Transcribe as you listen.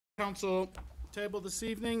Council table this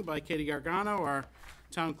evening by Katie Gargano, our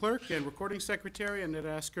town clerk and recording secretary, and I'd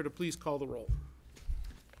ask her to please call the roll.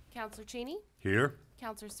 Counselor Cheney, Here.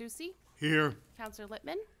 Counselor Susie, Here. Counselor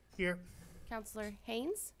Littman, Here. Counselor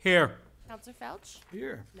Haynes, Here. Counselor Felch,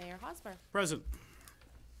 Here. Mayor Hosmer. Present.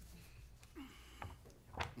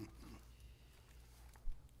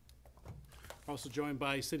 Also joined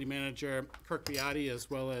by City Manager Kirk Biotti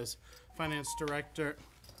as well as Finance Director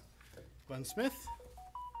Glenn Smith.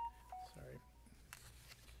 Sorry.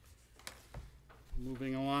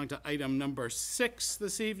 Moving along to item number 6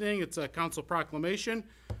 this evening. It's a council proclamation,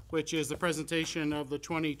 which is the presentation of the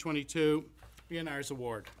 2022 BNR's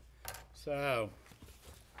Award. So,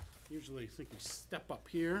 usually I think we step up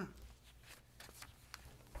here.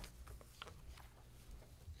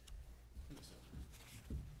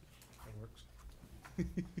 That works.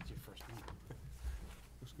 It's your first one.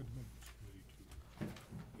 Looks good to me.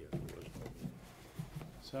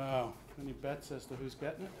 So, any bets as to who's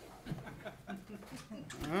getting it?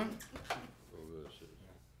 Huh?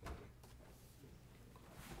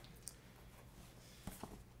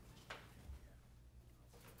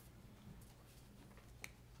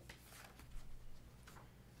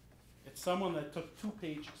 It's someone that took 2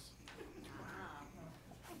 pages.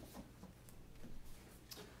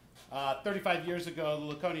 35 years ago, the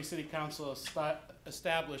Laconia City Council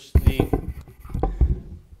established the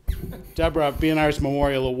Deborah BNR's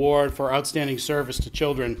Memorial Award for outstanding service to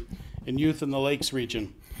children and youth in the Lakes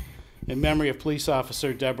region in memory of police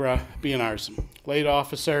officer Deborah BNR's. Late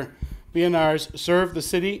officer BNR's served the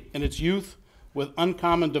city and its youth with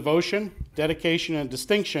uncommon devotion, dedication, and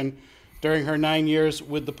distinction during her 9 years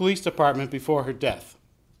with the police department before her death.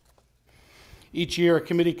 Each year, a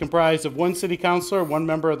committee comprised of 1 city councilor, 1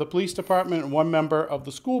 member of the police department, and 1 member of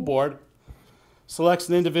the school board selects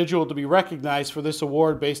an individual to be recognized for this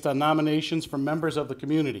award based on nominations from members of the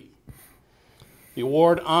community. The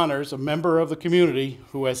award honors a member of the community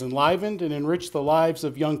who has enlivened and enriched the lives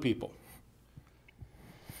of young people.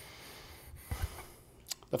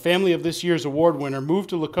 The family of this year's award winner moved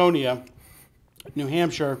to Laconia, New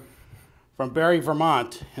Hampshire, from Barre,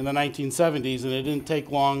 Vermont in the 1970s, and it didn't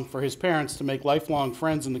take long for his parents to make lifelong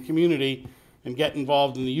friends in the community and get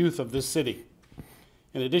involved in the youth of this city.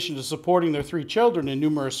 In addition to supporting their 3 children in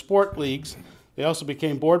numerous sport leagues, they also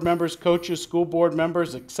became board members, coaches, school board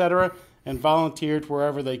members, etc., and volunteered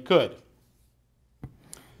wherever they could.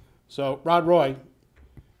 So, Rod Roy,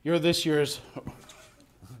 you're this year's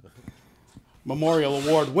Memorial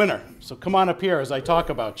Award winner. So come on up here as I talk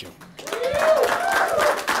about you.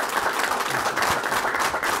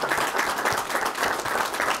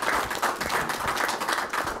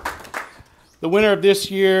 The winner of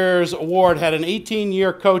this year's award had an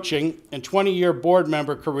 18-year coaching and 20-year board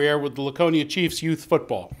member career with the Laconia Chiefs youth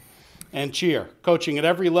football and cheer, coaching at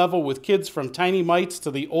every level with kids from tiny mites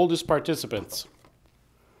to the oldest participants.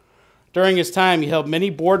 During his time, he held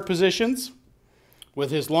many board positions,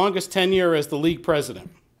 with his longest tenure as the league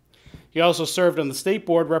president. He also served on the state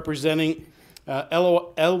board representing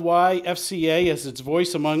LYFCA as its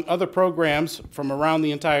voice among other programs from around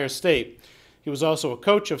the entire state. He was also a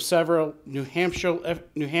coach of several New Hampshire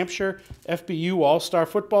FBU all-star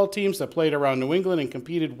football teams that played around New England and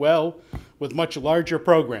competed well with much larger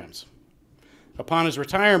programs. Upon his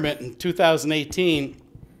retirement in 2018,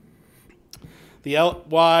 the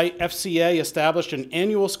LYFCA established an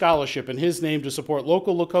annual scholarship in his name to support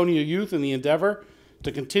local Laconia youth in the endeavor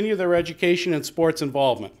to continue their education and sports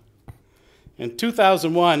involvement. In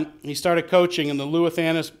 2001, he started coaching in the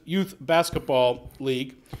Luathanis Youth Basketball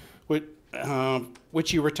League,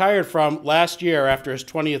 which he retired from last year after his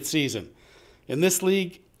 20th season. In this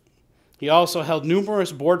league, he also held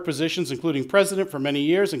numerous board positions, including president for many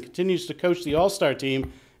years, and continues to coach the All-Star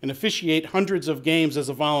team and officiate hundreds of games as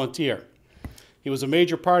a volunteer. He was a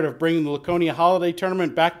major part of bringing the Laconia Holiday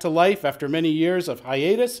Tournament back to life after many years of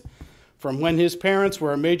hiatus from when his parents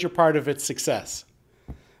were a major part of its success.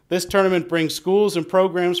 This tournament brings schools and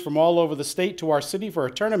programs from all over the state to our city for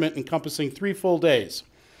a tournament encompassing 3 full days.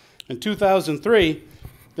 In 2003,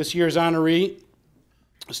 this year's honoree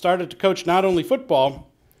started to coach not only football,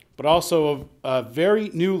 but also a very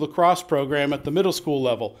new lacrosse program at the middle school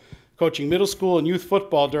level, coaching middle school and youth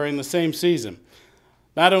football during the same season.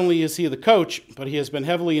 Not only is he the coach, but he has been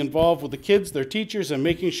heavily involved with the kids, their teachers, and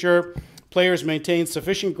making sure players maintain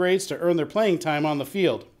sufficient grades to earn their playing time on the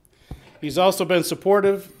field. He's also been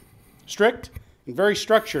supportive, strict, and very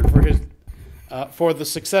structured for the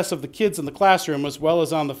success of the kids in the classroom as well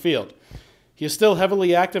as on the field. He is still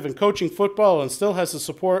heavily active in coaching football and still has the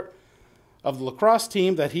support of the lacrosse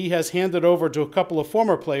team that he has handed over to a couple of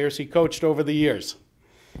former players he coached over the years.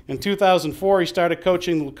 In 2004, he started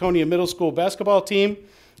coaching the Laconia Middle School basketball team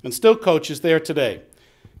and still coaches there today.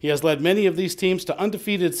 He has led many of these teams to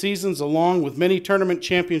undefeated seasons along with many tournament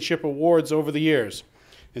championship awards over the years.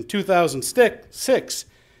 In 2006,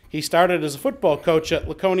 he started as a football coach at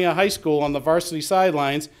Laconia High School on the varsity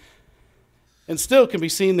sidelines and still can be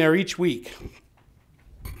seen there each week.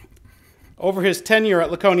 Over his tenure at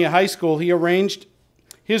Laconia High School, he arranged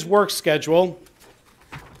his work schedule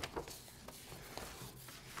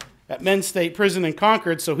at Men's State Prison in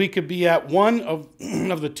Concord so he could be at one of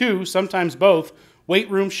the two, sometimes both, weight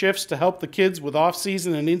room shifts to help the kids with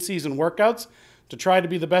off-season and in-season workouts to try to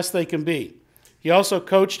be the best they can be. He also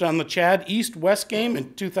coached on the Chad East-West game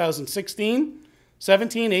in 2016,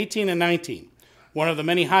 17, 18, and 19. One of the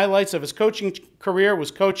many highlights of his coaching career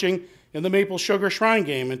was coaching in the Maple Sugar Shrine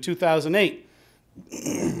game in 2008.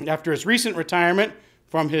 After his recent retirement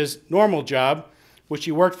from his normal job, which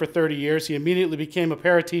he worked for 30 years, he immediately became a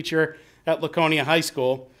parateacher at Laconia High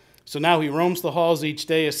School. So now he roams the halls each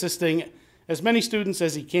day assisting as many students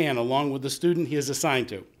as he can, along with the student he is assigned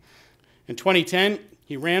to. In 2010,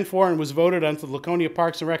 he ran for and was voted onto the Laconia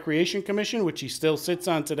Parks and Recreation Commission, which he still sits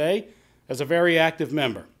on today, as a very active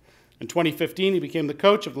member. In 2015, he became the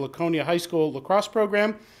coach of the Laconia High School lacrosse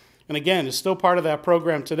program, and again, is still part of that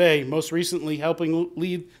program today, most recently helping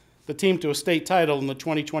lead the team to a state title in the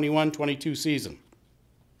 2021-22 season.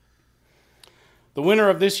 The winner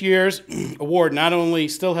of this year's award not only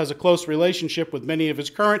still has a close relationship with many of his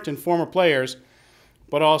current and former players,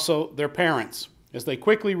 but also their parents, as they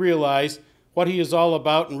quickly realized what he is all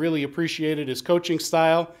about and really appreciated his coaching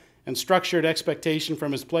style and structured expectation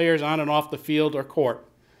from his players on and off the field or court.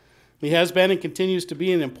 He has been and continues to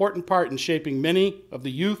be an important part in shaping many of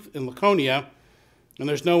the youth in Laconia, and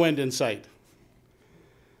there's no end in sight.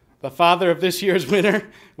 The father of this year's winner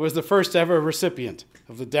was the first ever recipient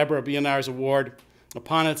of the Deborah Bionars Award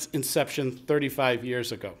upon its inception 35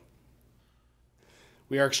 years ago.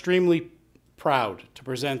 We are extremely proud to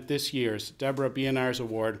present this year's Deborah Bionars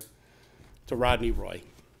Award to Rodney Roy.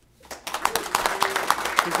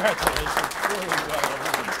 Congratulations. Really well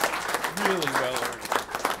earned. Really well earned.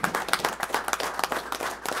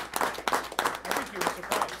 I think you were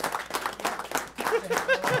surprised.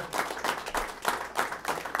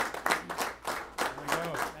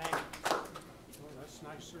 Well, that's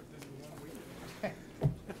nicer than the one we did.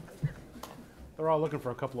 They're all looking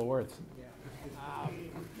for a couple of words.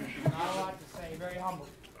 Not a lot to say, very humble.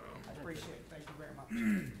 I appreciate it, thank you very much.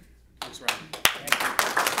 Thanks, Rodney.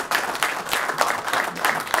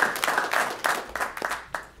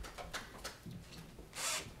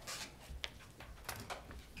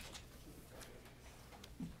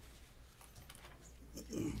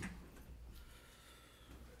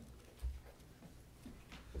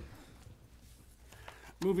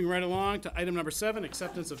 Moving right along to item number 7,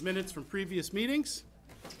 acceptance of minutes from previous meetings.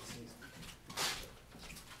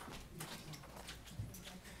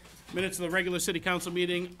 Minutes of the regular city council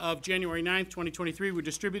meeting of January 9th, 2023 were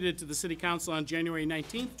distributed to the city council on January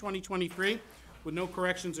 19th, 2023. With no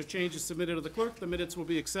corrections or changes submitted to the clerk, the minutes will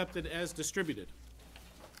be accepted as distributed.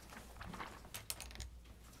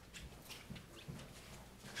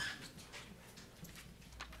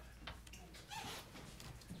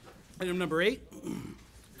 Item number 8,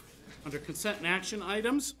 under consent and action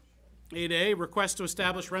items, 8A, request to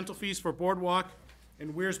establish rental fees for Boardwalk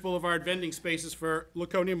and Weirs Boulevard vending spaces for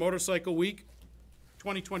Laconia Motorcycle Week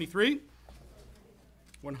 2023,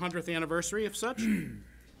 100th anniversary of such.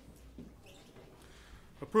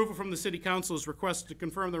 Approval from the City Council is requested to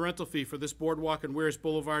confirm the rental fee for this Boardwalk and Weirs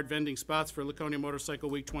Boulevard vending spots for Laconia Motorcycle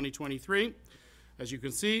Week 2023. As you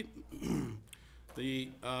can see, the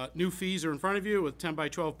new fees are in front of you with 10 by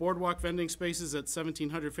 12 Boardwalk vending spaces at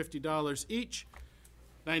 $1,750 each.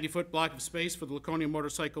 90-foot block of space for the Laconia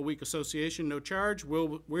Motorcycle Week Association, no charge.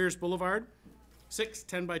 Weirs Boulevard, 6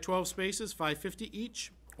 10 by 12 spaces, $550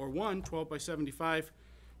 each, or 1 12 by 75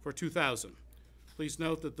 for $2,000. Please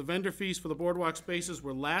note that the vendor fees for the Boardwalk spaces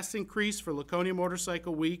were last increased for Laconia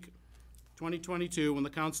Motorcycle Week 2022 when the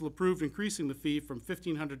council approved increasing the fee from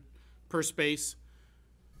 $1,500 per space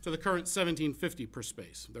to the current $1,750 per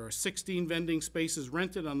space. There are 16 vending spaces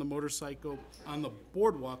rented on the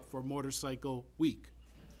Boardwalk for Motorcycle Week.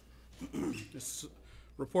 This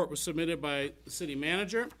report was submitted by the city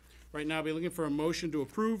manager. Right now, I'll be looking for a motion to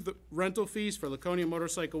approve the rental fees for Laconia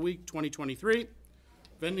Motorcycle Week 2023.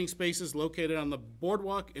 Vending spaces located on the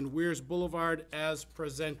Boardwalk and Weirs Boulevard as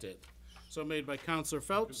presented. So made by Councilor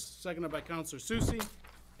Phelps, seconded by Councilor Susie.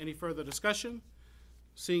 Any further discussion?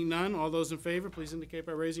 Seeing none, all those in favor, please indicate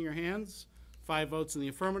by raising your hands. 5 votes in the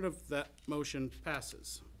affirmative, that motion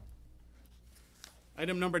passes.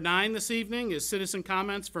 Item number 9 this evening is citizen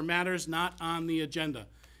comments for matters not on the agenda.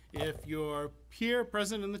 If you're here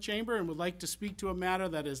present in the chamber and would like to speak to a matter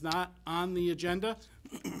that is not on the agenda,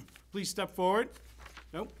 please step forward.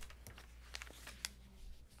 Nope.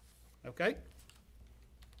 Okay.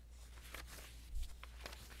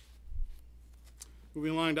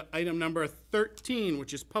 Moving along to item number 13,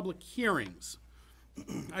 which is public hearings.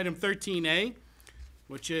 Item 13A,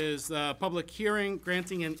 which is the public hearing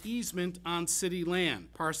granting an easement on city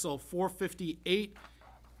land, parcel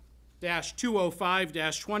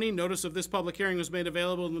 458-205-20. Notice of this public hearing was made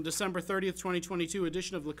available in the December 30th, 2022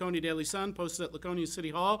 edition of Laconia Daily Sun, posted at Laconia City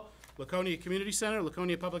Hall, Laconia Community Center,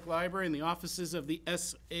 Laconia Public Library, and the offices of the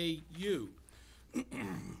SAU.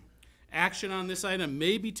 Action on this item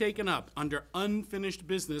may be taken up under unfinished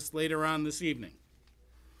business later on this evening.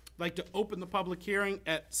 I'd like to open the public hearing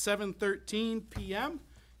at 7:13 p.m.,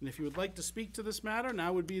 and if you would like to speak to this matter,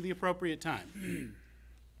 now would be the appropriate time.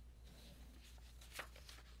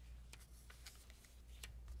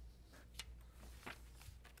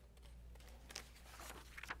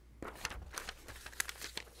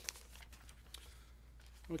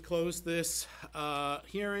 We close this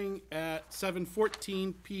hearing at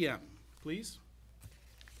 7:14 p.m., please.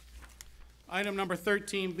 Item number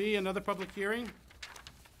 13B, another public hearing,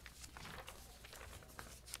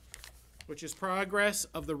 which is progress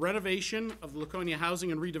of the renovation of the Laconia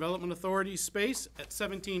Housing and Redevelopment Authority space at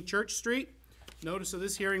 17 Church Street. Notice of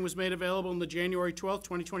this hearing was made available in the January 12th,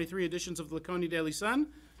 2023 editions of the Laconia Daily Sun,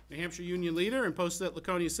 New Hampshire Union Leader, and posted at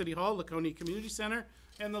Laconia City Hall, Laconia Community Center,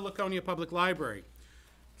 and the Laconia Public Library.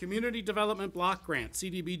 Community Development Block Grant,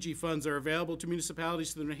 CDBG funds, are available to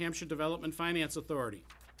municipalities through the New Hampshire Development Finance Authority.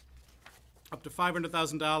 Up to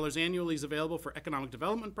 $500,000 annually is available for economic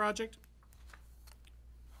development project.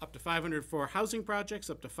 Up to $500,000 for housing projects,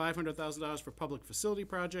 up to $500,000 for public facility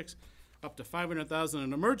projects, up to $500,000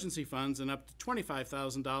 in emergency funds, and up to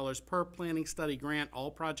 $25,000 per planning study grant. All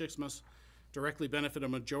projects must directly benefit a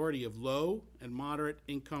majority of low and moderate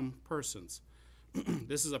income persons.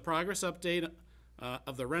 This is a progress update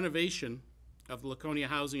of the renovation of the Laconia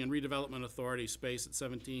Housing and Redevelopment Authority space at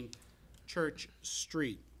 17 Church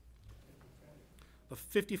Street. The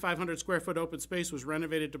 5,500 square foot open space was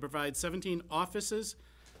renovated to provide 17 offices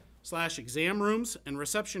 / exam rooms and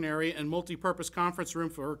reception area and multi-purpose conference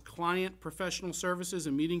room for client professional services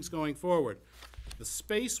and meetings going forward. The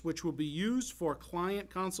space, which will be used for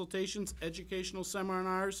client consultations, educational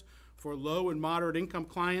seminars for low and moderate income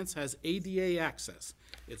clients, has ADA access,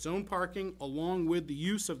 its own parking, along with the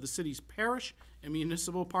use of the city's parish and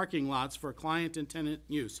municipal parking lots for client and tenant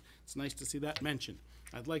use. It's nice to see that mentioned.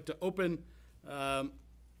 I'd like to open the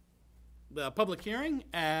public hearing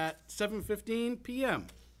at 7:15 p.m.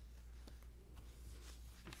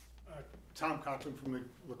 Tom Cochran from the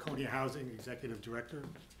Laconia Housing, Executive Director,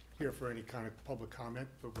 here for any kind of public comment,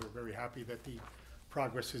 but we're very happy that the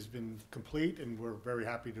progress has been complete, and we're very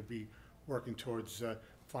happy to be working towards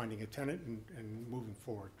finding a tenant and moving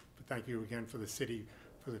forward. But thank you again for the city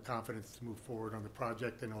for the confidence to move forward on the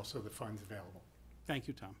project and also the funds available. Thank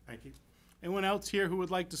you, Tom. Thank you. Anyone else here who would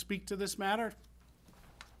like to speak to this matter?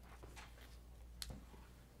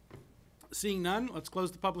 Seeing none, let's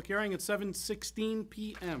close the public hearing at 7:16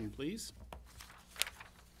 p.m., please.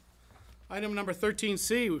 Item number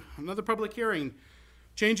 13C, another public hearing,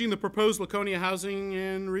 changing the proposed Laconia Housing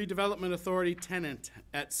and Redevelopment Authority tenant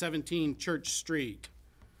at 17 Church Street.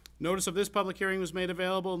 Notice of this public hearing was made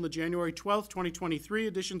available in the January 12th, 2023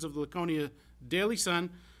 editions of the Laconia Daily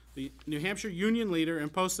Sun, the New Hampshire Union Leader,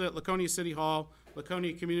 and posted at Laconia City Hall,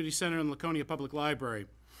 Laconia Community Center, and Laconia Public Library.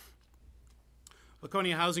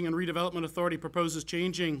 Laconia Housing and Redevelopment Authority proposes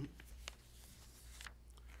changing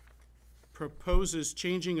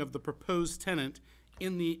of the proposed tenant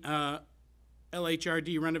in the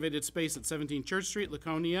LHRD renovated space at 17 Church Street,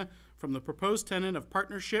 Laconia, from the proposed tenant of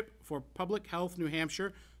Partnership for Public Health New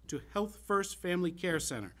Hampshire to Health First Family Care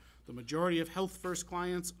Center. The majority of Health First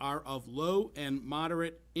clients are of low and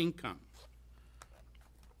moderate income.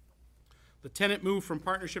 The tenant move from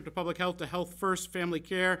Partnership to Public Health to Health First Family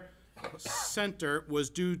Care Center was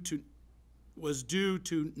due to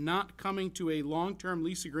not coming to a long-term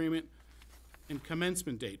lease agreement and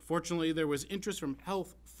commencement date. Fortunately, there was interest from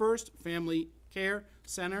Health First Family Care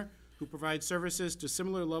Center, who provides services to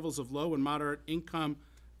similar levels of low and moderate income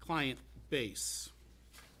client base.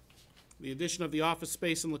 The addition of the office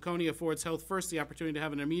space in Laconia affords Health First the opportunity to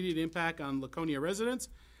have an immediate impact on Laconia residents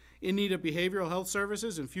in need of behavioral health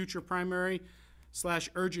services and future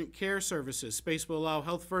primary/urgent care services. Space will allow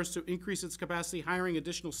Health First to increase its capacity, hiring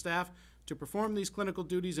additional staff to perform these clinical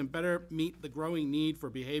duties and better meet the growing need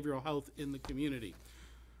for behavioral health in the community.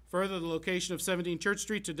 Further, the location of 17 Church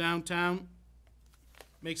Street to downtown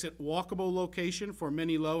makes it walkable location for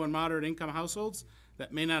many low and moderate income households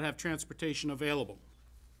that may not have transportation available.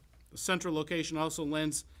 The central location also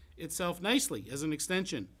lends itself nicely as an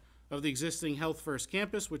extension of the existing Health First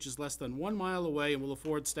campus, which is less than 1 mile away and will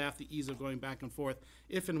afford staff the ease of going back and forth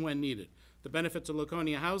if and when needed. The benefit to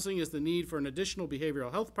Laconia Housing is the need for an additional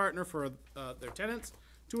behavioral health partner for their tenants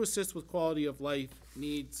to assist with quality of life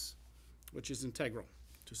needs, which is integral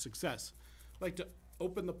to success. I'd like to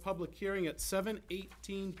open the public hearing at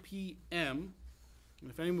 7:18 p.m. And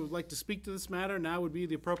if anyone would like to speak to this matter, now would be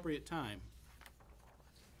the appropriate time.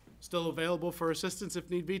 Still available for assistance if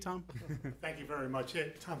need be, Tom? Thank you very much. Yeah,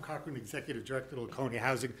 Tom Cochran, Executive Director of Laconia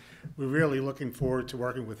Housing. We're really looking forward to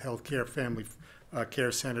working with healthcare family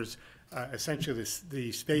care centers. Essentially,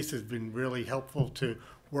 the space has been really helpful to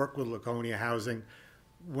work with Laconia Housing.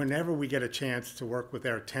 Whenever we get a chance to work with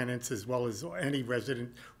our tenants as well as any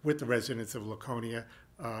resident with the residents of Laconia,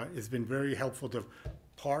 it's been very helpful to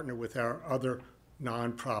partner with our other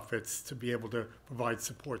nonprofits to be able to provide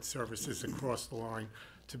support services across the line,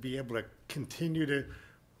 to be able to continue to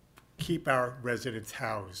keep our residents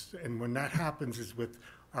housed. And when that happens is with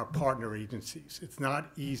our partner agencies. It's not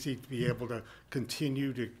easy to be able to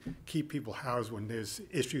continue to keep people housed when there's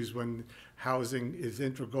issues, when housing is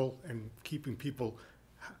integral, and keeping people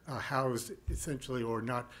housed essentially or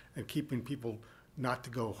not, and keeping people not to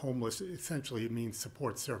go homeless. Essentially, it means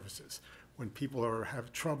support services. When people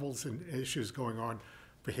have troubles and issues going on,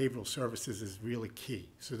 behavioral services is really key.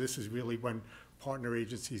 So this is really when partner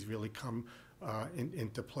agencies really come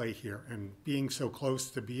into play here. And being so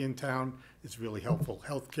close to be in town is really helpful.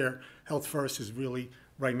 Health First is really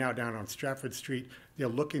right now down on Stratford Street. They're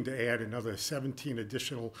looking to add another 17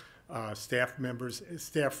 additional staff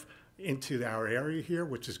into our area here,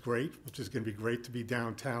 which is great, which is going to be great to be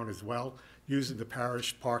downtown as well. Using the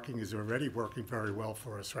parish parking is already working very well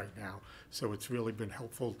for us right now. So it's really been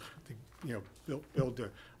helpful to build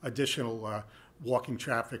additional walking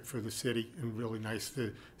traffic for the city, and really nice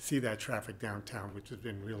to see that traffic downtown, which has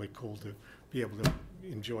been really cool to be able to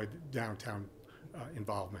enjoy the downtown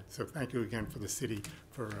involvement. So thank you again for the city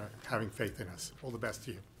for having faith in us. All the best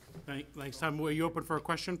to you. Thanks, Tom. Were you open for a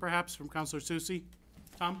question, perhaps, from Councilor Susie?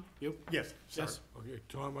 Tom, you? Yes, sir. Yes. Okay,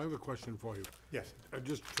 Tom, I have a question for you. Yes, I'm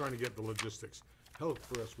just trying to get the logistics. Health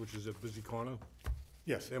First, which is at Busy Corner,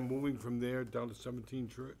 yes. they're moving from there down to 17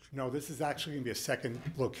 Church? No, this is actually going to be a second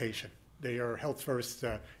location. Health First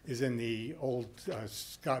is in the old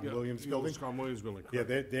Scott Williams the old building. Scott Williams building, Yeah,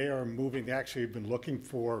 correct. they are moving. They actually have been looking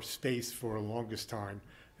for space for the longest time,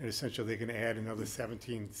 and essentially they're going to add another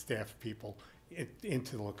 17 staff people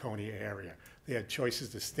into the Laconia area. They had choices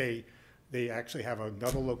to stay. They actually have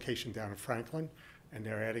another location down in Franklin, and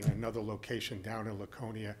they're adding another location down in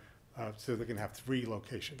Laconia, so they're going to have 3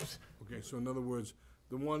 locations. Okay, so in other words,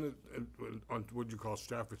 the one on what you call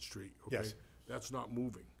Stratford Street, okay? Yes. That's not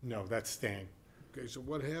moving. No, that's staying. Okay, so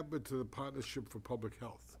what happened to the Partnership for Public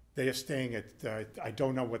Health? They are staying at, I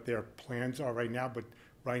don't know what their plans are right now, but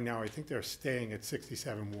right now I think they're staying at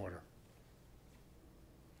 67 Water.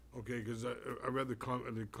 Okay, because I read the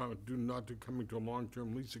comment, not to coming to a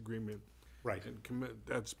long-term lease agreement. Right. And commit,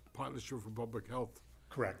 that's Partnership for Public Health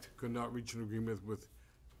Correct. could not reach an agreement with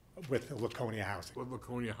With the Laconia Housing.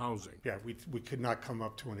 Laconia Housing. Yeah, we could not come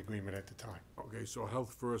up to an agreement at the time. Okay, so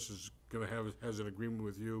Health First is gonna has an agreement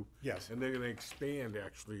with you? Yes. And they're gonna expand,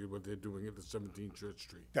 actually, what they're doing at the 17 Church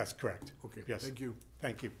Street? That's correct. Okay, Yes. thank you.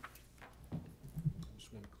 Thank you.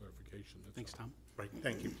 Just want clarification, that's all. Thanks, Tom. Right,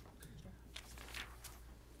 thank you.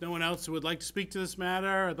 No one else who would like to speak to this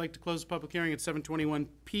matter? I'd like to close the public hearing at 7:21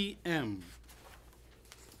 p.m.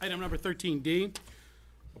 Item number 13D,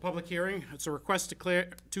 a public hearing. It's a request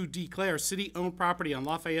to declare city-owned property on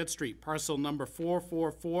Lafayette Street, parcel number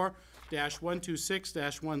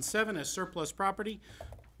 444-126-17 as surplus property.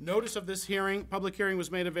 Notice of this public hearing was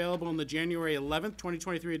made available in the January 11th,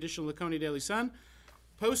 2023 edition of Laconia Daily Sun,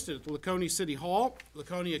 posted at the Laconia City Hall,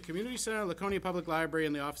 Laconia Community Center, Laconia Public Library,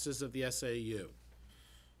 and the offices of the SAU.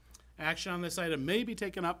 Action on this item may be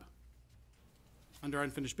taken up under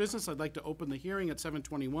unfinished business. I'd like to open the hearing at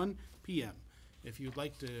 7:21 p.m. If you'd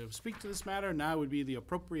like to speak to this matter, now would be the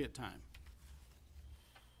appropriate time.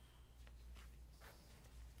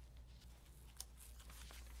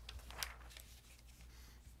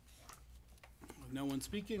 With no one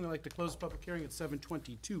speaking, I'd like to close the public hearing at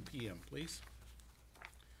 7:22 p.m., please.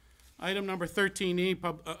 Item number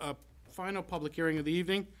 13E, final public hearing of the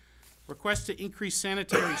evening. Request to increase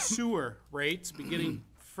sanitary sewer rates beginning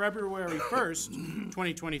February 1st,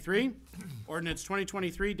 2023. Ordinance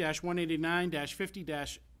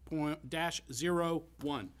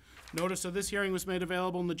 2023-189-50-01. Notice of this hearing was made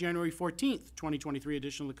available in the January 14th, 2023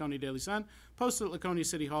 edition of Laconia Daily Sun, posted at Laconia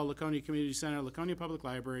City Hall, Laconia Community Center, Laconia Public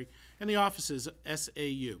Library, and the offices of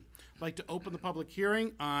SAU. I'd like to open the public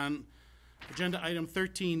hearing on agenda item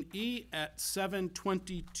 13E at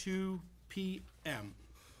 7:22 p.m.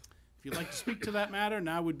 If you'd like to speak to that matter,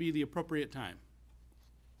 now would be the appropriate time.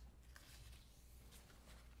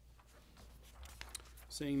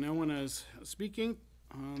 Seeing no one is speaking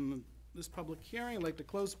on this public hearing, I'd like to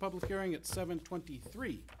close the public hearing at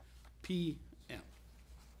 7:23 p.m.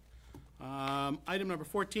 Item number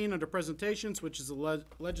 14 under presentations, which is a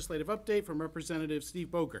legislative update from Representative Steve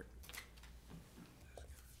Bogert.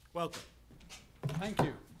 Welcome. Thank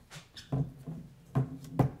you.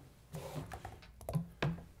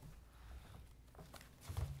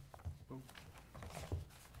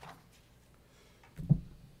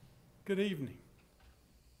 Good evening.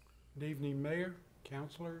 Good evening, Mayor,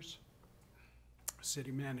 councilors,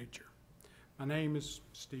 City Manager. My name is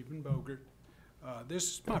Stephen Bogert.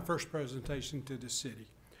 This is my first presentation to the city.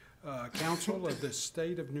 Council of the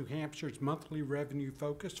State of New Hampshire's monthly revenue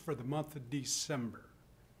focus for the month of December.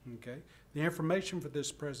 Okay. The information for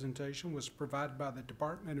this presentation was provided by the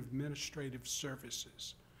Department of Administrative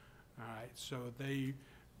Services. All right, so they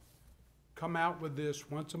come out with this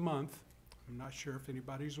once a month. I'm not sure if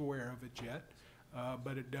anybody's aware of it yet,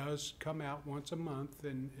 but it does come out once a month,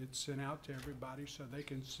 and it's sent out to everybody so they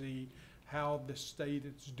can see how the state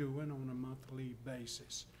is doing on a monthly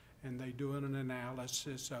basis. And they do an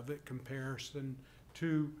analysis of it, comparison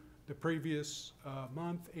to the previous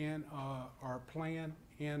month and our plan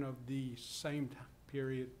and of the same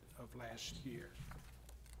period of last year.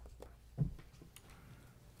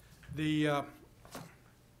 The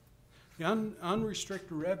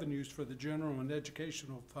unrestricted revenues for the general and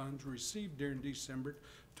educational funds received during December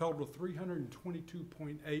total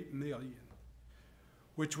 $322.8 million,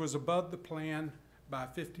 which was above the plan by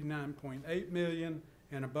 $59.8 million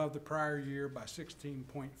and above the prior year by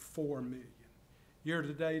 $16.4 million.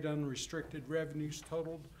 Year-to-date unrestricted revenues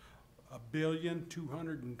totaled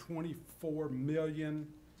 $1,224 million,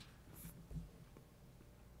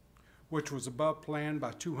 which was above plan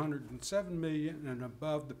by $207 million and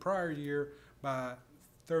above the prior year by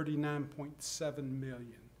 $39.7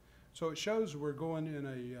 million. So it shows we're going in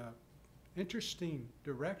a interesting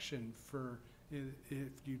direction. For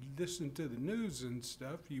if you listen to the news and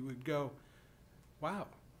stuff, you would go, wow,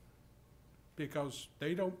 because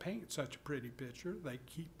they don't paint such a pretty picture. They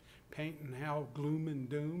keep painting how gloom and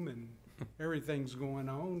doom and everything's going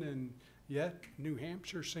on, and yet New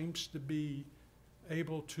Hampshire seems to be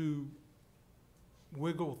able to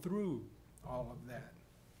wiggle through all of that.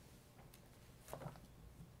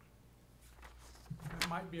 It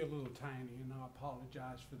might be a little tiny, and I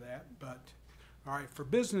apologize for that, but all right, for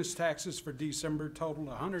business taxes for December totaled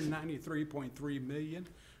 $193.3 million,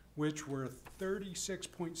 which were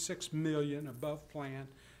 $36.6 million above plan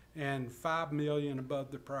and $5 million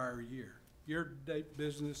above the prior year. Year-to-date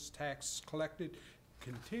business tax collected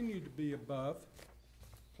continued to be above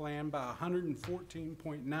plan by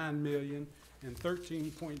 $114.9 million and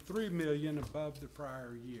 $13.3 million above the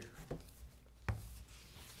prior year.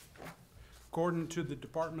 According to the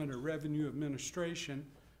Department of Revenue Administration,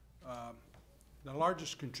 the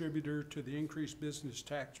largest contributor to the increased business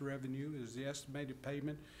tax revenue is the estimated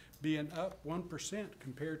payment being up 1%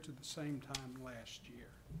 compared to the same time last year.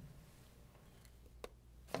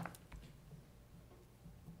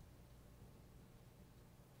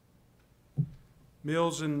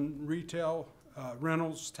 Mills and retail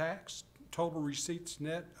rentals tax, total receipts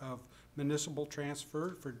net of municipal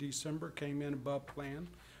transfer for December came in above plan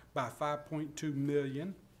by $5.2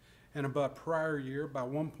 million and above prior year by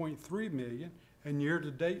 $1.3 million, and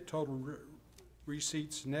year-to-date total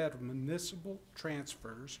receipts net of municipal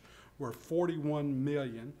transfers were $41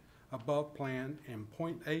 million above plan and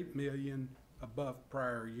 $0.8 million above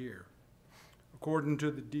prior year. According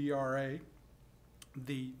to the DRA,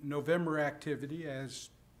 the November activity,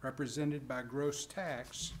 as represented by gross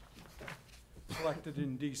tax collected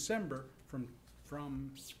in December from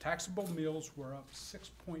taxable meals were up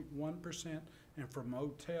 6.1%, and from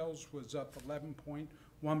hotels was up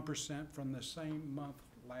 11.1% from the same month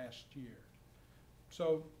last year.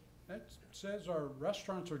 So that says our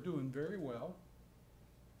restaurants are doing very well.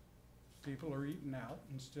 People are eating out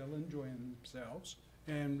and still enjoying themselves.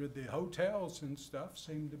 And the hotels and stuff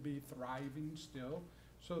seem to be thriving still.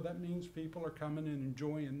 So that means people are coming and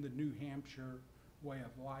enjoying the New Hampshire way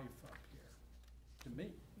of life up here. To me,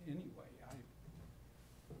 anyway.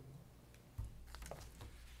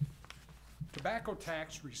 Tobacco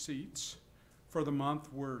tax receipts for the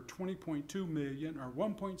month were $20.2 million, or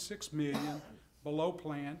 $1.6 million below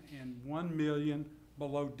plan and 1 million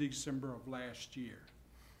below December of last year.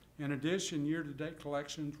 In addition, year-to-date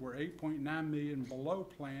collections were 8.9 million below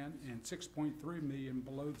plan and 6.3 million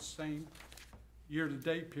below the same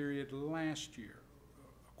year-to-date period last year.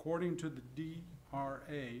 According to the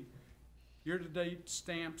DRA, year-to-date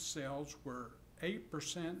stamp sales were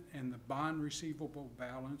 8% and the bond receivable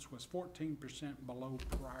balance was 14% below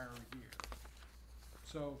prior year.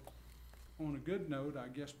 So, on a good note, I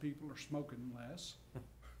guess people are smoking less.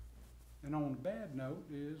 And on a bad note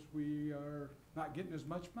is we are not getting as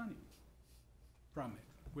much money from it,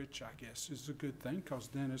 which I guess is a good thing, because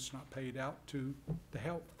then it's not paid out to the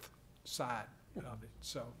health side of it.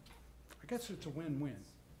 So I guess it's a win-win.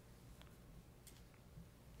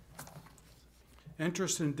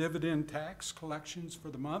 Interest and dividend tax collections for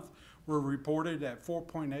the month were reported at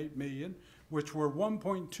 4.8 million, which were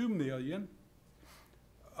 1.2 million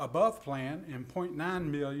above plan and 0.9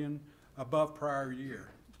 million above prior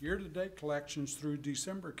year. Year-to-date collections through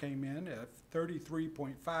December came in at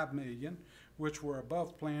 33.5 million, which were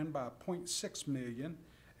above plan by 0.6 million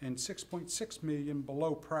and 6.6 million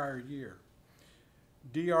below prior year.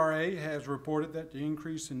 DRA has reported that the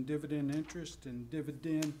increase in dividend interest and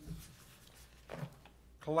dividend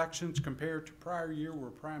collections compared to prior year were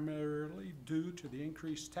primarily due to the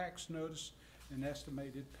increased tax notice and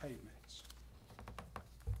estimated payments.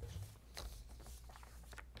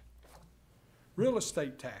 Real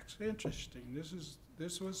estate tax, interesting.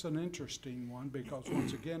 This was an interesting one, because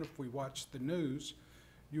once again, if we watch the news,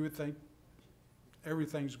 you would think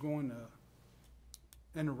everything's going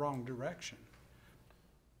in the wrong direction.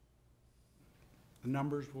 The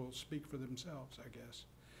numbers will speak for themselves, I guess.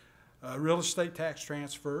 Real estate tax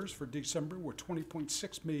transfers for December were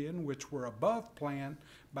 20.6 million, which were above plan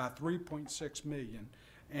by 3.6 million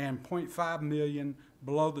and 0.5 million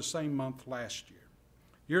below the same month last year.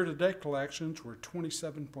 Year-to-date collections were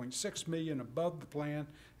 27.6 million above the plan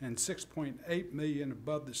and 6.8 million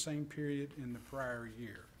above the same period in the prior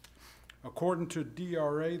year. According to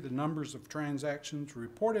DRA, the numbers of transactions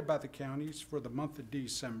reported by the counties for the month of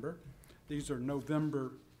December, these are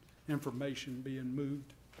November information being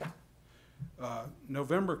moved.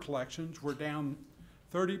 November collections were down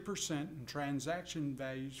 30%, and transaction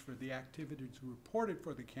values for the activities reported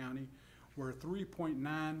for the county were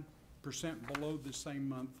 3.9% below the same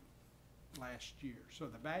month last year. So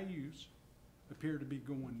the values appear to be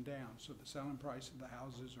going down. So the selling price of the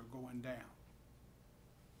houses are going down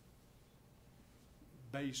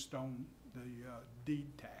based on the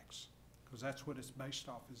deed tax, because that's what it's based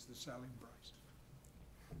off, is the selling price.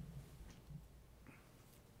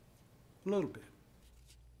 A little bit.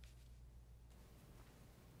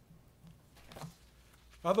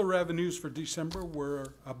 Other revenues for December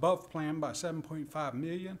were above plan by 7.5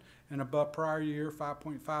 million and above prior year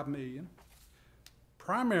 5.5 million,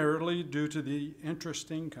 primarily due to the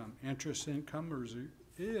interest income. Interest income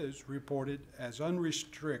is reported as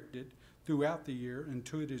unrestricted throughout the year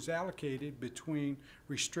until it is allocated between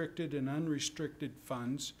restricted and unrestricted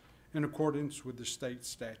funds in accordance with the state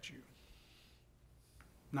statute.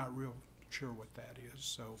 Not real sure what that is,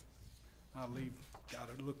 so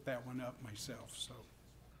gotta look that one up myself, so.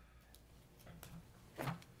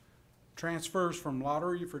 Transfers from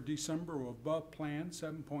lottery for December were above plan,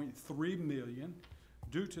 7.3 million,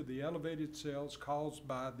 due to the elevated sales caused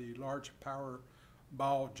by the large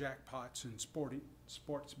Powerball jackpots in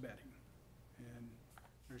sports betting. And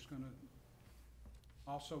there's going to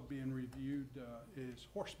also being reviewed is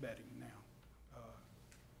horse betting now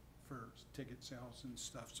for ticket sales and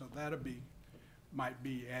stuff. So that'll might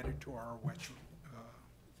be added to our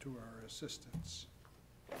to our assistance.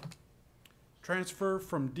 Transfer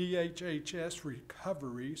from DHHS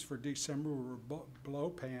recoveries for December were below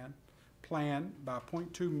plan by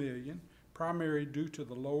 0.2 million, primarily due to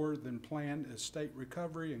the lower than planned estate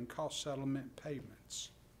recovery and cost settlement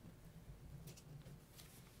payments.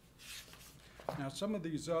 Now, some of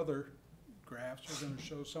these other graphs are going to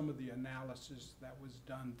show some of the analysis that was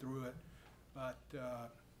done through it, but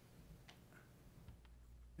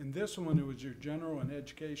in this one, it was your general and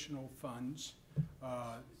educational funds.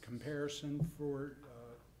 Comparison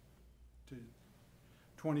to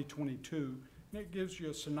 2022, and it gives you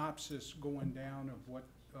a synopsis going down of what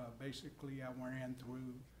basically I ran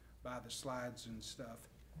through by the slides and stuff.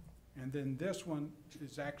 And then this one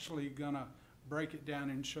is actually gonna break it down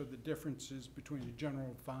and show the differences between the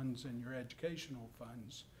general funds and your educational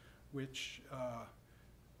funds, which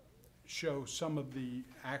show some of the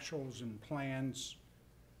actuals and plans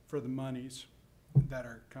for the monies that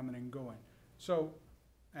are coming and going. So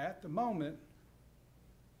at the moment,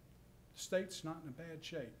 the state's not in a bad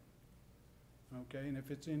shape, okay? And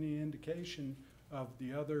if it's any indication, of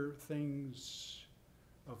the other things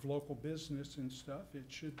of local business and stuff. It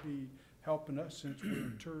should be helping us since we're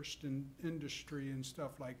a tourist industry and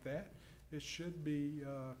stuff like that. It should be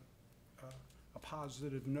a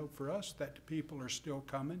positive note for us that the people are still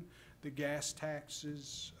coming. The gas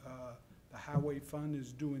taxes, the highway fund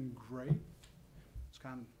is doing great. It's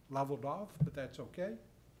kind of leveled off, but that's okay.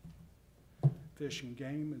 Fish and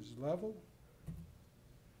game is level.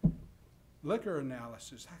 Liquor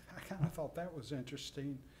analysis, I kind of thought that was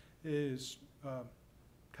interesting, is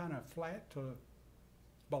kind of flat to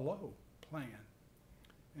below plan.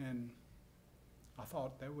 And I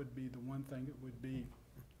thought that would be the one thing that would be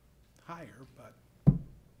higher, but,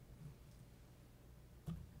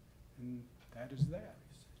 and that is that.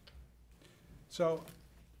 So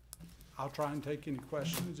I'll try and take any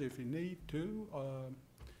questions if you need to.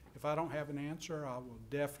 If I don't have an answer, I will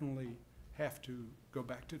definitely have to go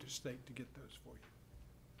back to the state to get those for you.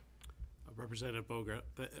 Representative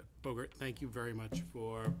Bogert, thank you very much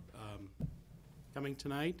for coming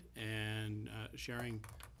tonight and sharing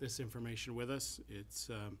this information with us. It's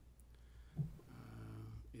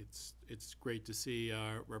great to see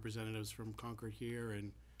our representatives from Concord here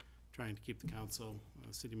and trying to keep the council,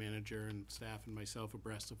 city manager and staff and myself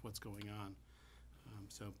abreast of what's going on.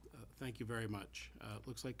 So thank you very much.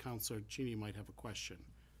 Looks like Councilor Cheney might have a question.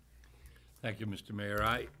 Thank you, Mr. Mayor.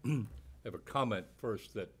 I have a comment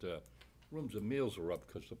first that rooms and meals are up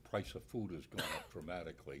because the price of food has gone up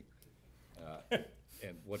dramatically.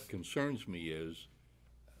 And what concerns me is,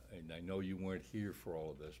 and I know you weren't here for all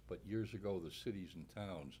of this, but years ago the cities and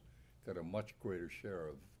towns got a much greater share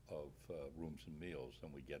of rooms and meals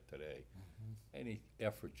than we get today. Any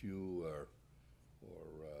effort you or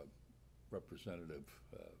Representative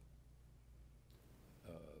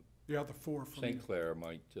The other four from St. Clair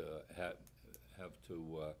might have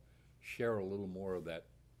to share a little more of that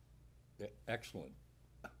excellent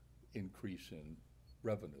increase in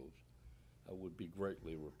revenues would be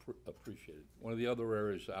greatly appreciated. One of the other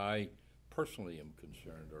areas I personally am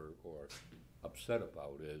concerned or upset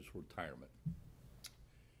about is retirement.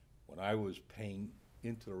 When I was paying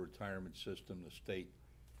into the retirement system, the state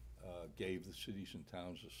gave the cities and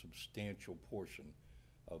towns a substantial portion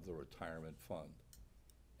of the retirement fund.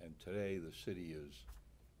 And today the city is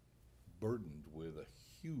burdened with a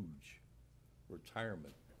huge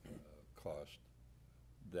retirement cost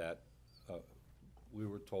that we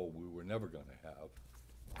were told we were never going to have.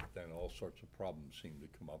 Then all sorts of problems seemed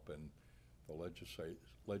to come up, and the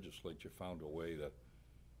legislature found a way to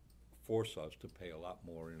force us to pay a lot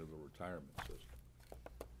more into the retirement system.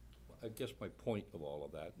 I guess my point of all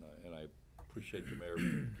of that, and I appreciate the mayor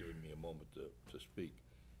giving me a moment to speak,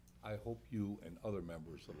 I hope you and other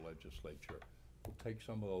members of the legislature will take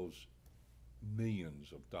some of those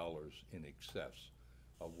millions of dollars in excess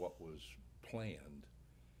of what was planned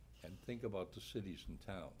and think about the cities and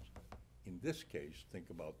towns. In this case,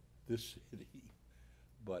 think about this city,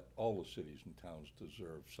 but all the cities and towns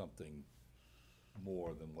deserve something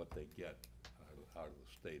more than what they get out of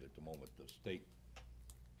the state at the moment. The state,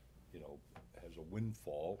 you know, has a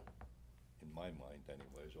windfall, in my mind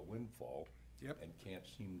anyways, a windfall, Yep. and can't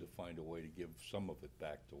seem to find a way to give some of it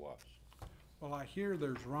back to us. Well, I hear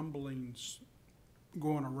there's rumblings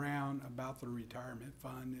going around about the retirement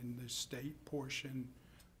fund and the state portion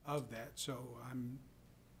of that, so I'm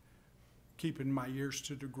keeping my ears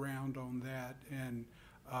to the ground on that. And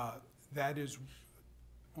that is,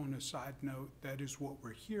 on a side note, that is what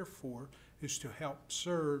we're here for, is to help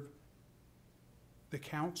serve the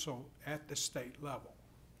council at the state level.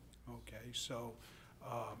 Okay, so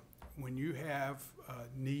when you have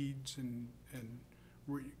needs and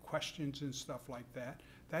questions and stuff like that,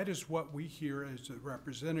 that is what we here as a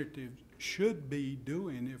representative should be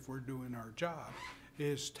doing if we're doing our job,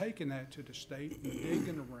 is taking that to the state and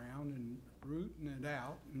digging around and rooting it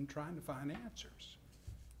out and trying to find answers.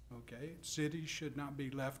 Okay, cities should not be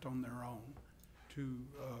left on their own to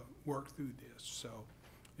work through this. So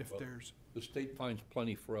if Well, there's the state finds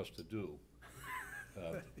plenty for us to do,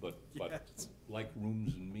 but Yes. like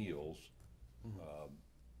rooms and meals,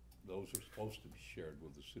 those are supposed to be shared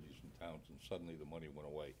with the cities and towns, and suddenly the money went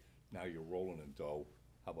away. Now you're rolling in dough.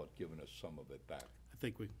 How about giving us some of it back? I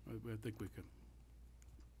think we could.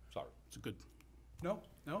 Sorry. It's a good no,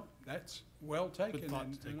 that's well taken thought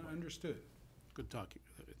and to take away. understood. talking.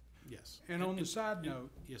 Yes. And on the side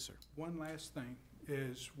note, Yes, sir. one last thing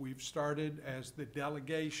is we've started as the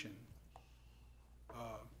delegation,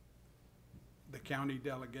 the county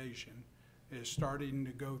delegation is starting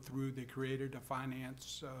to go through the Creator to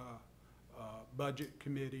Finance budget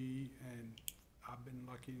committee, and I've been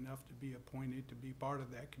lucky lucky enough to be appointed to be part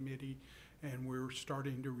of that committee, and we're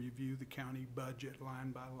starting to review the county budget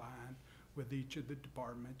line by line with each of the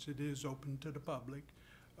departments. It is open to the public,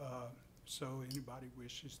 so anybody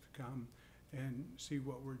wishes to come and see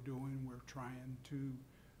what we're doing. We're trying to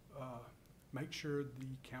make sure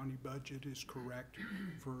the county budget is correct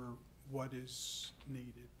for what is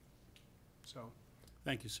needed. So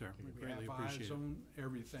Thank you, sir. We we greatly have appreciate eyes it. on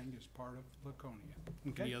everything as part of Laconia.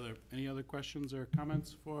 Any other questions or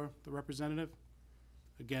comments for the representative?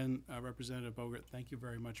 Again, Representative Bogert, thank you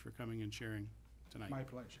very much for coming and sharing tonight. My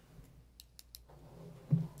pleasure.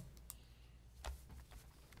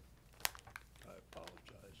 I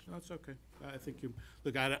apologize. No, it's okay. I think you,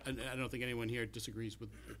 look, I don't think anyone here disagrees with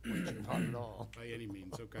what you, Not at all. by any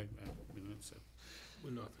means, okay? You know, it's, We're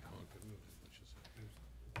not the Concord.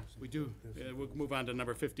 we do, we'll move on to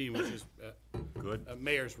number 15, which is Good.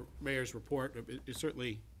 mayor's report. It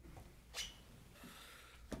certainly,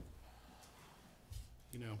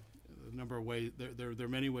 you know, a number of ways, there are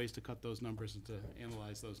many ways to cut those numbers and to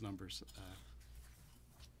analyze those numbers.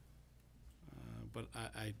 But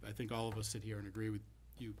I think all of us sit here and agree with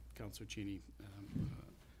you, Councilor Cheney.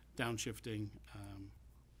 Downshifting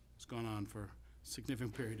has gone on for a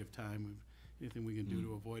significant period of time. Anything we can do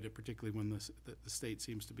to avoid it, particularly when the state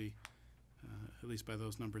seems to be, at least by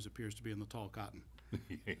those numbers, appears to be in the tall cotton.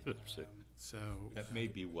 That's it. So That may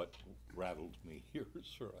be what rattled me here,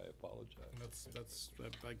 sir. I apologize.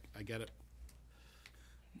 I get it.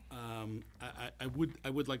 I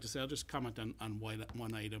would like to say, I'll just comment on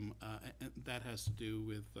one item, and that has to do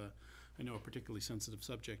with, I know, a particularly sensitive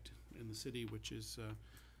subject in the city, which is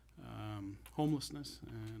homelessness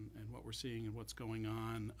and what we're seeing and what's going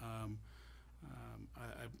on. I'm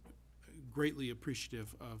greatly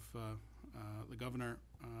appreciative of the governor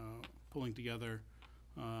pulling together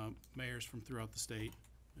mayors from throughout the state,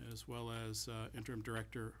 as well as Interim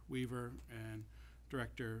Director Weaver and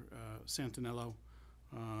Director Santinello,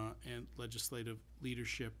 and legislative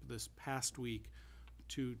leadership this past week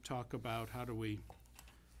to talk about how do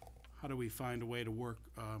we find a way to work,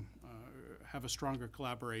 have a stronger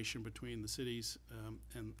collaboration between the cities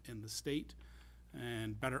and the state,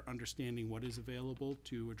 and better understanding what is available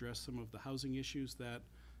to address some of the housing issues that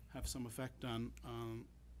have some effect on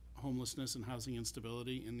homelessness and housing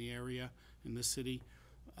instability in the area, in this city.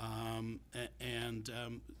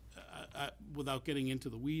 Without getting into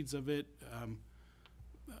the weeds of it,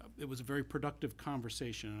 it was a very productive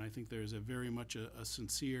conversation, and I think there's a very much a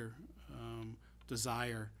sincere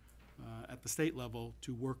desire at the state level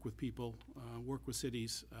to work with people, work with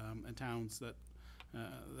cities and towns that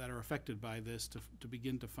are affected by this to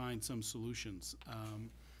begin to find some solutions.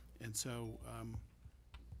 And so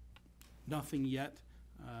nothing yet,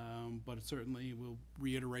 but it certainly will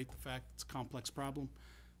reiterate the fact it's a complex problem.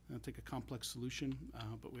 It'll take a complex solution,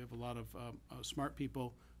 but we have a lot of smart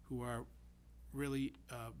people who are really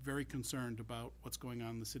very concerned about what's going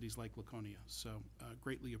on in the cities like Laconia. So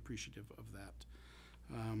greatly appreciative of that.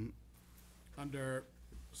 Under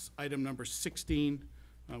item number 16,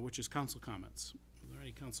 which is council comments. Are there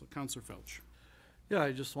any Councilor Felch? Yeah,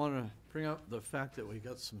 I just want to bring up the fact that we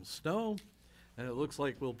got some snow, and it looks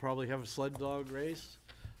like we'll probably have a sled dog race.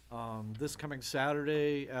 This coming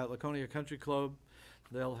Saturday at Laconia Country Club,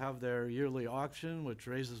 they'll have their yearly auction, which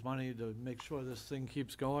raises money to make sure this thing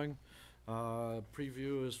keeps going.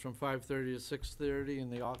 Preview is from 5:30 to 6:30,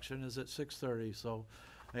 and the auction is at 6:30, so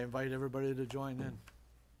I invite everybody to join in.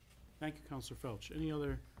 Thank you, Councilor Felch. Any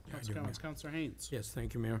other I council do, comments? Councilor Haynes? Yes,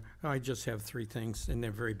 thank you, Mayor. I just have three things, and they're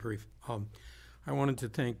very brief. I wanted to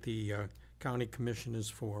thank the county commissioners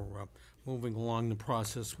for moving along the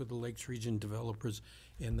process with the Lakes Region developers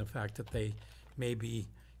and the fact that they may be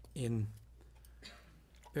in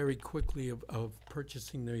very quickly of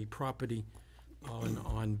purchasing the property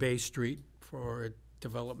on Bay Street for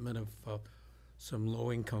development of some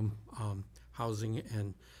low-income housing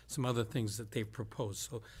and some other things that they've proposed.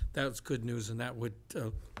 So that's good news, and that would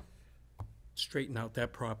straighten out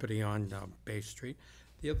that property on Bay Street.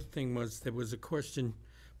 The other thing was, there was a question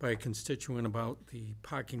by a constituent about the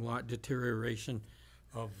parking lot deterioration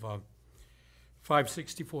of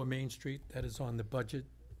 564 Main Street. That is on the budget.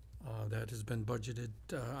 That has been budgeted,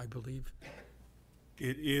 I believe.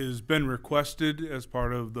 It has been requested as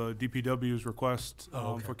part of the DPW's request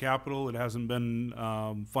Okay. for capital. It hasn't been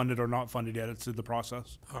funded or not funded yet. It's in the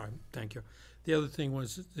process. All right, thank you. The other thing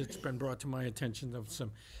was, it's been brought to my attention of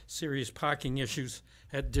some serious parking issues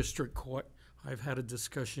at District Court. I've had a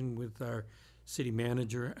discussion with our city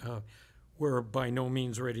manager. We're by no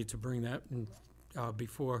means ready to bring that in,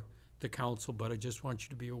 before the council, but I just want you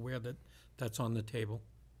to be aware that that's on the table.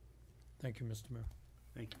 Thank you, Mr. Mayor.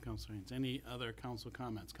 Thank you, Counselor Haynes. Any other council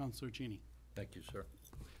comments? Counselor Cheney. Thank you, sir.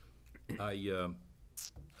 I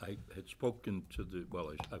had spoken to the,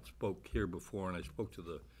 well, I've spoke here before, and I spoke to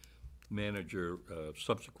the manager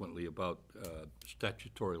subsequently about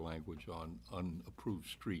statutory language on unapproved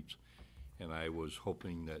streets. And I was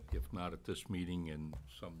hoping that if not at this meeting, in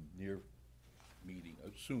some near meeting,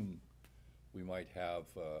 soon, we might have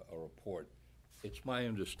a report. It's my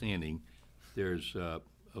understanding there's a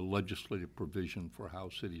legislative provision for how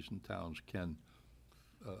cities and towns can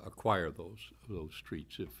acquire those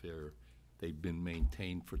streets if they've been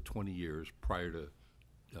maintained for 20 years prior to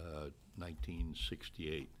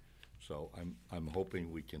 1968. So I'm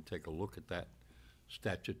hoping we can take a look at that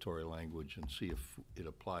statutory language and see if it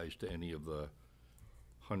applies to any of the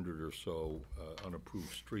 100 or so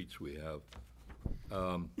unapproved streets we have.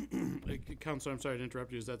 Counselor, I'm sorry to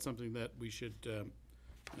interrupt you. Is that something that we should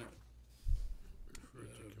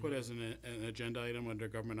put as an agenda item under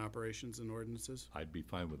government operations and ordinances? I'd be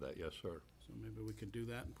fine with that, yes, sir. So maybe we could do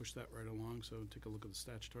that and push that right along. So take a look at the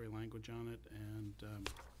statutory language on it and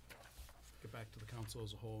get back to the council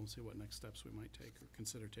as a whole and see what next steps we might take or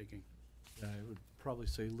consider taking. Yeah, I would probably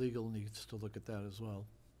say legal needs to look at that as well.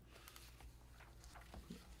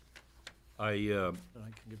 I And I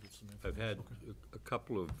can give you some I've had information. a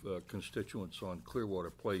couple of constituents on Clearwater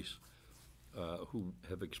Place who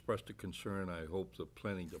have expressed a concern. I hope the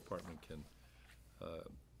planning department can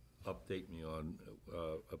update me on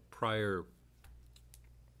a prior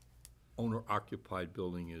owner-occupied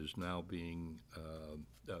building is now being,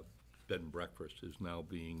 bed and breakfast is now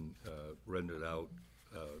being rented out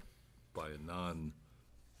by a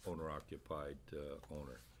non-owner-occupied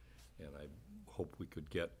owner. And I hope we could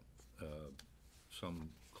get some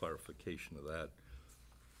clarification of that.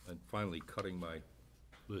 And finally, cutting my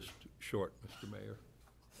list short, Mr. Mayor.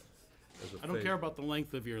 as a I don't favor. care about the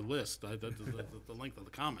length of your list, the length of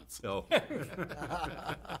the comments. No.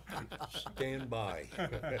 Stand by.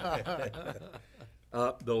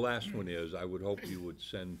 The last one is, I would hope you would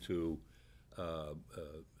send to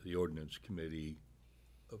the ordinance committee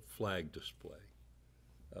a flag display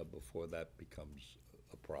before that becomes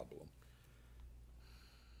a problem.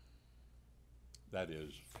 That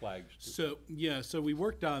is, flags. So, yeah, so we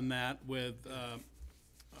worked on that with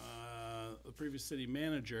the previous city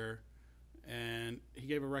manager, and he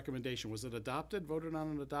gave a recommendation. Was it adopted, voted on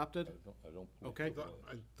and adopted? I don't. Okay.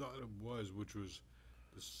 I thought it was, which was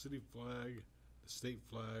the city flag, the state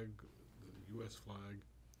flag, the US flag,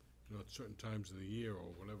 you know, at certain times of the year or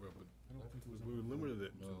whatever, but we limited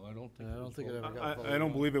it. No, I don't think. I don't think it ever got voted I don't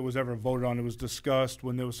on. believe it was ever voted on. It was discussed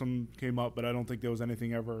when there was some came up, but I don't think there was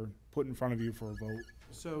anything ever put in front of you for a vote.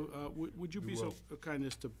 So, would you be so kind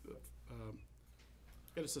as to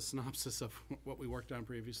get us a synopsis of what we worked on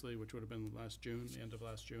previously, which would have been last June, the end of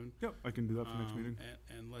last June? Yep, I can do that for next meeting.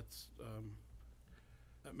 And let's,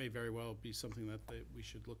 that may very well be something that we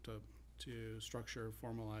should look to structure,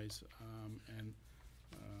 formalize, and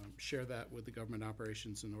share that with the government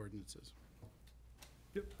operations and ordinances.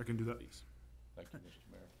 Yep, I can do that. Please. Thank you,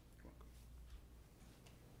 Mr. Mayor.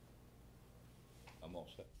 I'm all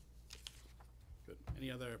set. Good.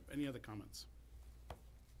 Any other comments?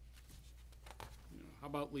 How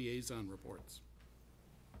about liaison reports?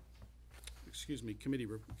 Excuse me, committee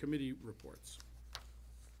reports.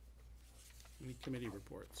 Any committee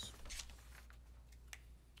reports?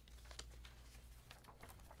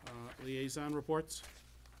 Liaison reports?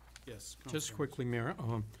 Yes. Just Counselor. quickly, Mayor,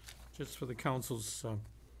 just for the council's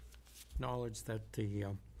knowledge that the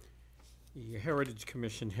Heritage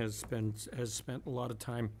Commission has spent a lot of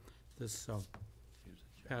time this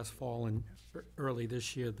past fall and early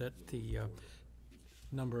this year, that the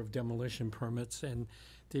number of demolition permits, and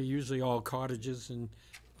they're usually all cottages, and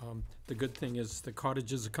the good thing is the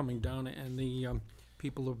cottages are coming down and the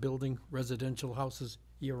people are building residential houses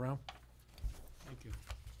year-round. Thank you.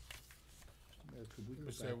 Mr. Mayor, could we go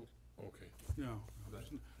Mr. back? Okay. No,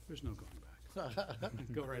 there's no going back.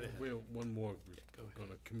 Go right ahead. We have one more on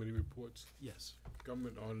the committee reports. Yes.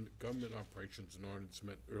 Government operations and ordinance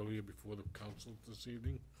met earlier before the council this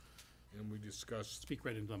evening, and we discussed. Speak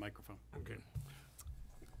right into the microphone. Okay.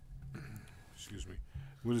 Excuse me.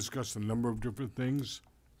 We discussed a number of different things.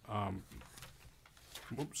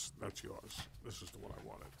 Whoops, that's yours. This is the one I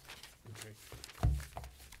wanted. Okay.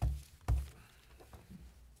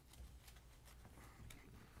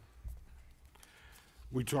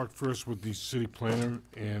 We talked first with the city planner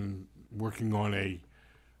and working on a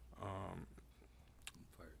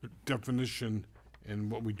definition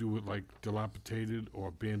and what we do with like dilapidated or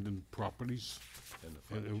abandoned properties. And the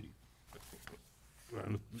fire And- chief.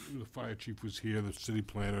 And the fire chief was here, the city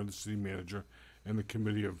planner, the city manager, and the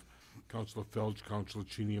committee of Councilor Felch, Councilor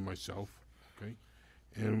Cheney, and myself, okay?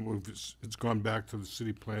 And it's gone back to the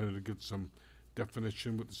city planner to get some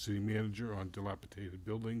definition with the city manager on dilapidated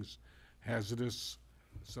buildings, hazardous,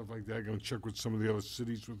 stuff like that. Gonna check with some of the other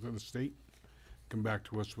cities within the state, come back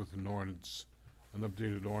to us with an ordinance, an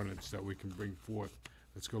updated ordinance that we can bring forth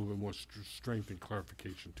that's got a little bit more strength and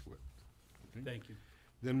clarification to it. Okay? Thank you.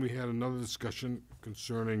 Then we had another discussion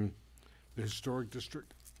concerning the historic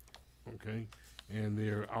district, okay? And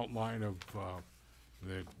their outline of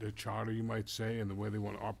their charter, you might say, and the way they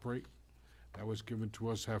want to operate. That was given to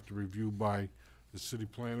us after review by the city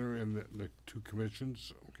planner and the two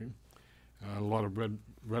commissions, okay? A lot of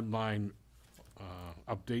red line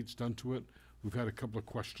updates done to it. We've had a couple of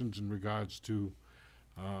questions in regards to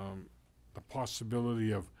the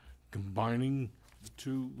possibility of combining the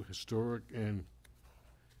two, historic and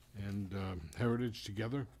heritage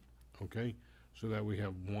together, okay? So that we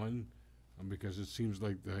have one, because it seems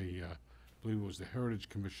like the, I believe it was the Heritage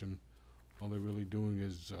Commission, all they're really doing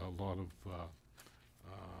is a lot of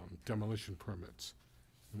demolition permits.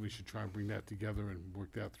 And we should try and bring that together and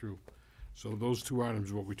work that through. So those two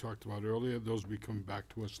items, what we talked about earlier, those will be coming back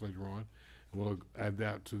to us later on. And we'll add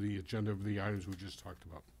that to the agenda of the items we just talked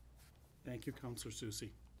about. Thank you, Counselor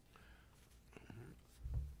Susie.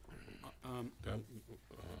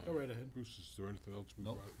 Go right ahead. Bruce, is there anything else?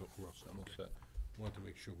 Nope. No, we're all set. I'm all Okay. set. Wanted to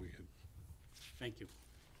make sure we had. Thank you.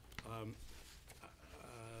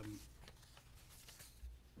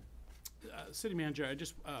 City Manager, I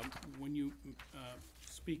just, when you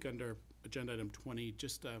speak under agenda item 20,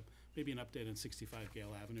 just maybe an update on 65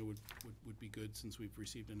 Gale Avenue would be good, since we've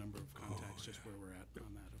received a number of contacts, just where we're at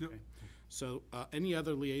on that, okay? So, any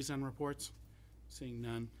other liaison reports? Seeing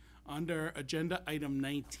none. Under agenda item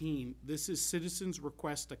 19, this is citizens'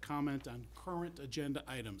 request to comment on current agenda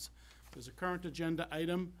items. If there's a current agenda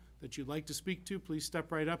item that you'd like to speak to, please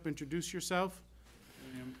step right up, introduce yourself.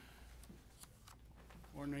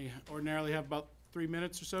 Ordinarily have about 3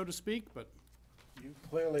 minutes or so to speak, but You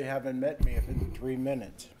clearly haven't met me in 3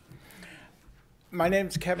 minutes. My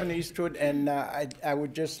name's Kevin Eastwood, and I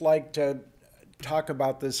would just like to talk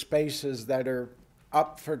about the spaces that are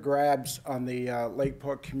up for grabs on the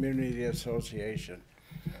Lakeport Community Association.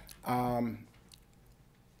 A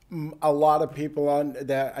lot of people on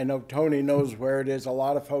that, I know Tony knows where it is, a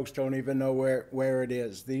lot of folks don't even know where it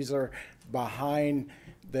is. These are behind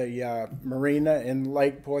the marina in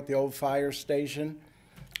Lakeport, the old fire station.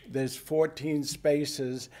 There's 14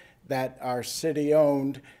 spaces that are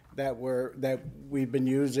city-owned that we've been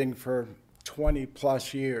using for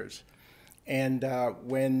 20-plus years. And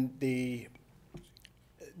when the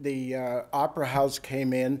Opera House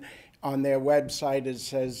came in, on their website it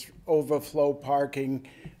says overflow parking.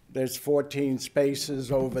 There's 14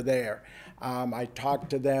 spaces over there. I talked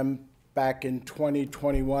to them back in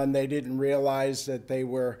 2021. They didn't realize that they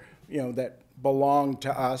were, that belonged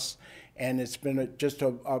to us. And it's been just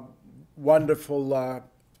a wonderful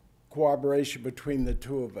cooperation between the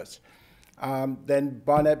two of us. Then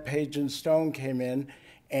Bonnet, Page and Stone came in,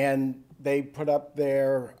 and they put up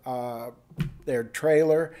their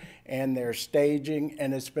trailer and their staging,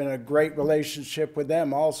 and it's been a great relationship with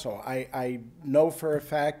them also. I know for a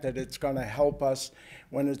fact that it's going to help us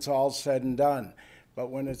when it's all said and done.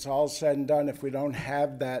 But when it's all said and done, if we don't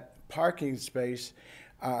have that parking space,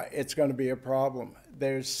 it's going to be a problem.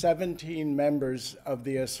 There's 17 members of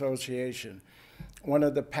the association. One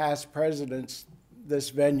of the past presidents this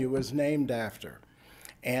venue was named after.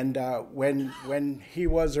 And when he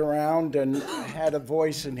was around and had a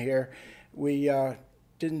voice in here, we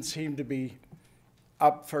didn't seem to be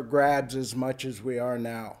up for grabs as much as we are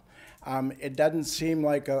now. It doesn't seem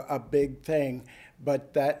like a big thing,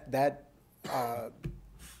 but that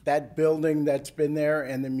building that's been there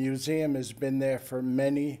and the museum has been there for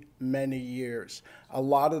many, many years. A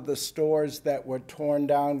lot of the stores that were torn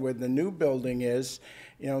down where the new building is,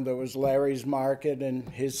 there was Larry's Market, and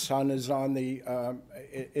his son is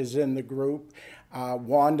is in the group.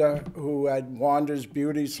 Wanda, who had Wanda's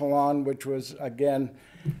Beauty Salon, which was, again,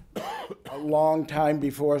 a long time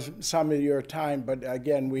before some of your time, but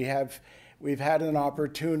again, we've had an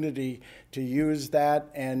opportunity to use that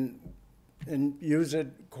and use it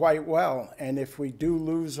quite well. And if we do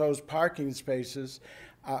lose those parking spaces,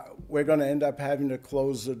 we're going to end up having to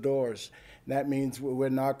close the doors. That means we're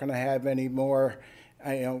not going to have any more,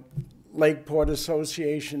 Lakeport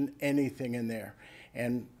Association, anything in there.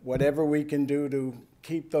 And whatever we can do to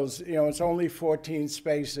keep those, it's only 14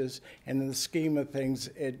 spaces, and in the scheme of things,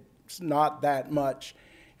 it's not that much.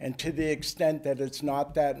 And to the extent that it's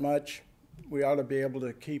not that much, we ought to be able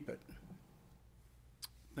to keep it.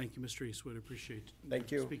 thank you, Mr. Eastwood. Appreciate Thank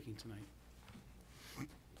you. speaking tonight.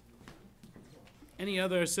 Any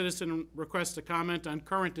other citizen request to comment on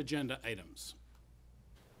current agenda items?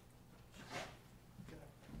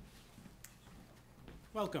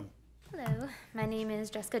 Welcome. Hello, my name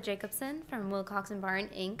is Jessica Jacobson from Wilcox and Barton,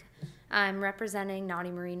 Inc. I'm representing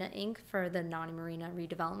Naughty Marina, Inc. for the Naughty Marina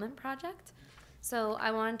redevelopment project. So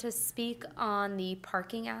I wanted to speak on the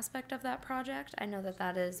parking aspect of that project. I know that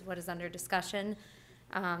that is what is under discussion.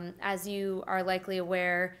 As you are likely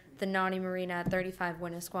aware, the Naughty Marina at 35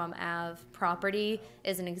 Winnisquam Ave property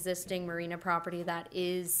is an existing marina property that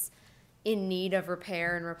is in need of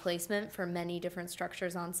repair and replacement for many different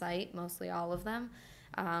structures on site, mostly all of them.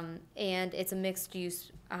 And it's a mixed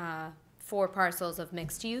use, 4 parcels of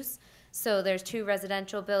mixed use. So there's 2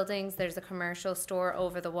 residential buildings, there's a commercial store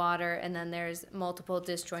over the water, and then there's multiple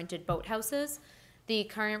disjointed boathouses. The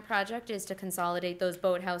current project is to consolidate those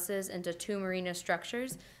boathouses into 2 marina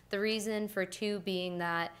structures. The reason for 2 being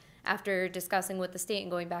that after discussing with the state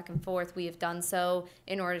and going back and forth, we have done so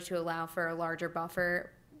in order to allow for a larger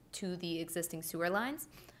buffer to the existing sewer lines.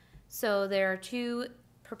 So there are 2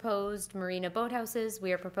 proposed marina boathouses.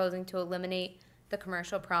 We are proposing to eliminate the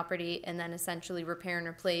commercial property and then essentially repair and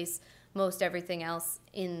replace most everything else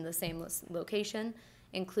in the same location,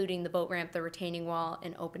 including the boat ramp, the retaining wall,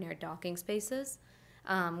 and open air docking spaces.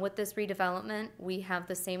 With this redevelopment, we have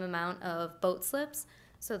the same amount of boat slips.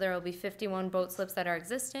 So there will be 51 boat slips that are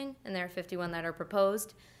existing, and there are 51 that are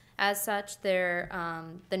proposed. As such, the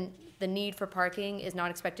need for parking is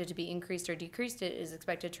not expected to be increased or decreased. It is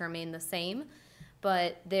expected to remain the same.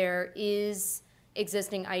 But there is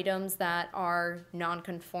existing items that are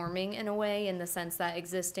non-conforming in a way, in the sense that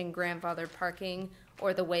existing grandfathered parking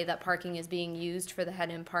or the way that parking is being used for the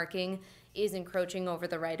head-in parking is encroaching over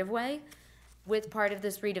the right-of-way. With part of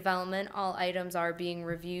this redevelopment, all items are being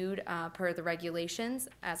reviewed per the regulations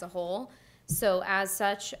as a whole. So as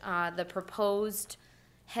such, the proposed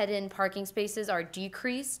head-in parking spaces are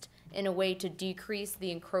decreased in a way to decrease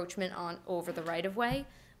the encroachment on over the right-of-way.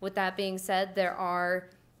 With that being said, there are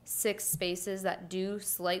 6 spaces that do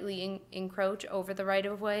slightly encroach over the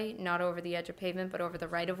right-of-way, not over the edge of pavement, but over the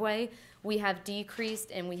right-of-way. We have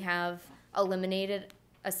decreased and we have eliminated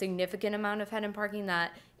a significant amount of head-in parking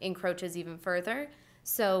that encroaches even further.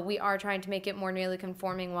 So we are trying to make it more nearly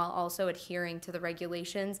conforming while also adhering to the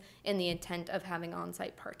regulations in the intent of having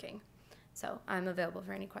on-site parking. So I'm available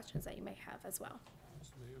for any questions that you may have as well.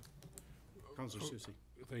 Councilor Susie.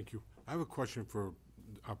 Thank you. I have a question for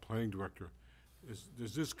our planning director.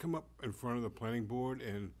 Does this come up in front of the planning board,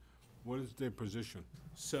 and what is their position?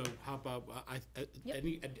 So how about, Yep.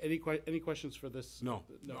 any questions for this? No,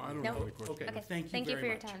 I don't No. have any questions. Okay, Okay, thank you thank you very for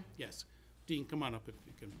your much. time. Yes. Dean, come on up if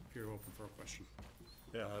you're open for a question.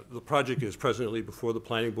 The project is presently before the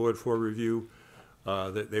planning board for review.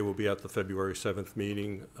 They will be at the February 7th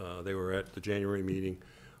meeting. They were at the January meeting.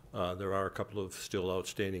 There are a couple of still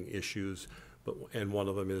outstanding issues, and one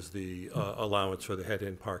of them is the allowance for the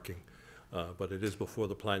head-in parking. But it is before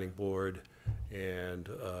the planning board, and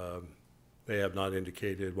they have not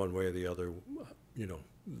indicated one way or the other,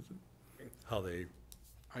 how they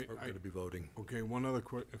are going to be voting. Okay, one other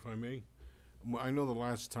if I may. I know the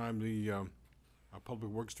last time our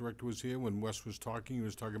public works director was here, when Wes was talking, he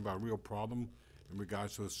was talking about a real problem in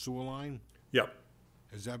regards to the sewer line. Yep,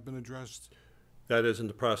 Has that been addressed? that is in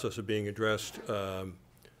the process of being addressed.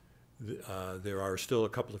 There are still a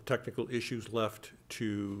couple of technical issues left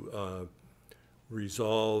to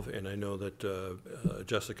resolve, and I know that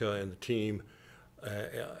Jessica and the team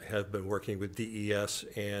have been working with DES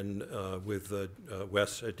and with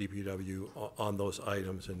Wes at DPW on those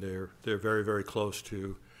items, and they're very, very close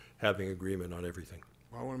to having agreement on everything.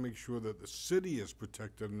 Well, I want to make sure that the city is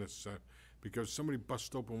protected in this, because somebody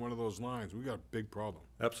busts open one of those lines, we got a big problem.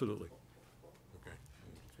 Absolutely. Okay.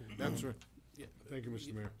 That's right. Thank you,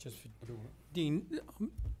 Mr. Mayor. Dean,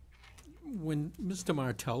 when Mr.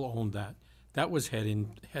 Martell owned that, that was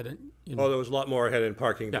head-in. Oh, there was a lot more head-in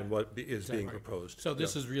parking Yeah. than what is being Right. proposed. So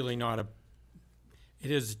this is really not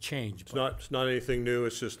it is a change. It's not anything new,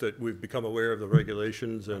 it's just that we've become aware of the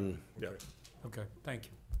regulations and, yeah. Okay, thank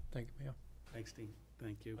you. Thank you, Mayor. Thanks, Dean.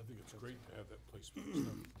 Thank you. I think it's great to have that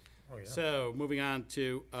placement. So, moving on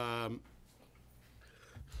to,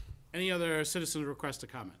 any other citizen request to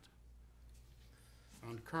comment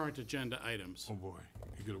on current agenda items? Oh, boy,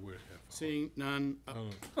 you gotta wait half. Seeing none,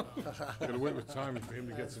 Gotta wait with time for him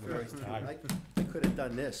to get to the next time. I could have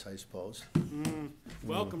done this, I suppose.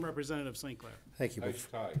 welcome Representative St. Clair. Thank you. Nice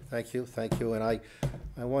tie. Thank you. And I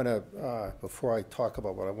want to, before I talk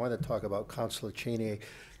about what I want to talk about, Councilor Cheney,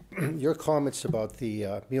 your comments about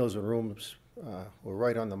the meals and rooms were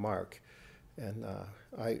right on the mark. And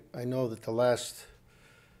I know that the last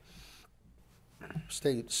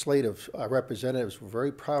slate of representatives were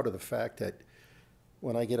very proud of the fact that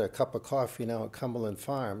when I get a cup of coffee now at Cumberland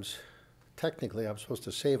Farms, technically I'm supposed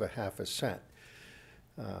to save a half a cent.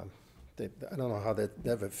 I don't know how they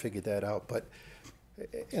never figured that out, but,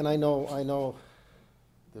 and I know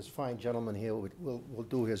this fine gentleman here will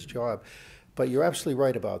do his job, but you're absolutely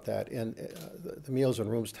right about that, and the Meals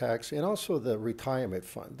and Rooms tax, and also the retirement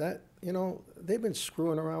fund. That, you know, they've been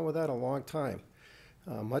screwing around with that a long time,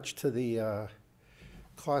 much to the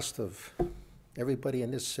cost of everybody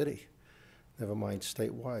in this city, never mind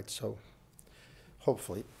statewide, so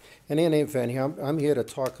hopefully. In any event, I'm here to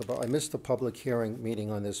talk about, I missed the public hearing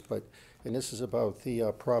meeting on this, and this is about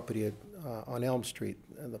the property on Elm Street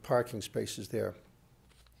and the parking spaces there.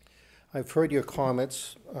 I've heard your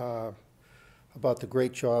comments about the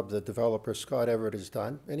great job the developer Scott Everett has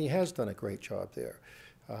done, and he has done a great job there.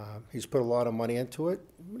 He's put a lot of money into it,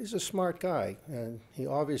 but he's a smart guy, and he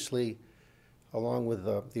obviously, along with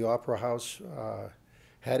the Opera House,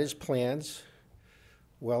 had his plans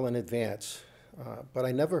well in advance. But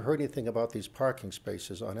I never heard anything about these parking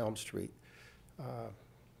spaces on Elm Street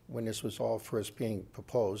when this was all first being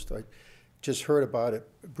proposed. I just heard about it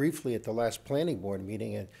briefly at the last planning board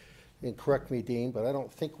meeting, and correct me, Dean, but I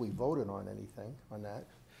don't think we voted on anything on that.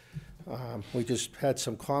 We just had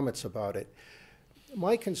some comments about it.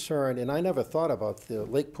 My concern, and I never thought about the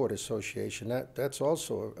Lakeport Association, that's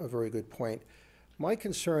also a very good point. My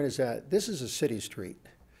concern is that this is a city street.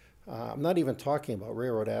 I'm not even talking about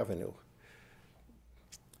Railroad Avenue.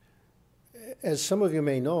 As some of you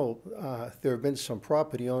may know, there have been some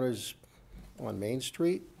property owners on Main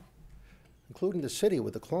Street, including the city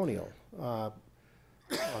with the Colonial, on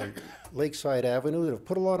Lakeside Avenue, that have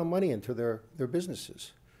put a lot of money into their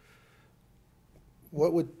businesses.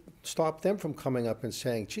 What would stop them from coming up and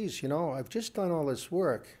saying, geez, you know, I've just done all this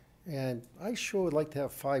work, and I sure would like to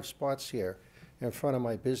have 5 spots here in front of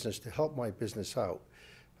my business to help my business out,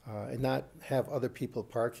 and not have other people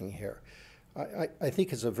parking here. I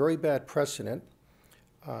think it's a very bad precedent.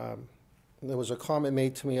 There was a comment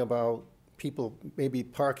made to me about people maybe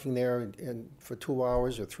parking there for 2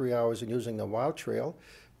 hours or 3 hours and using the Wild Trail.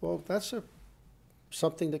 Well, that's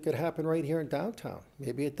something that could happen right here in downtown.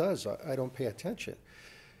 Maybe it does. I don't pay attention.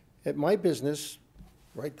 At my business,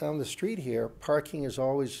 right down the street here, parking is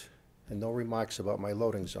always, and no remarks about my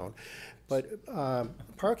loading zone, but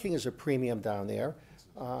parking is a premium down there.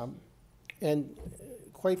 And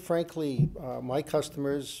quite frankly, my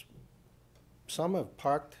customers, some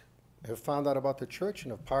have found out about the church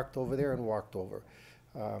and have parked over there and walked over.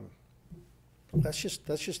 That's just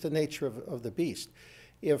the nature of the beast.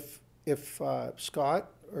 If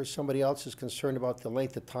Scott or somebody else is concerned about the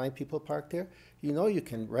length of time people park there, you know you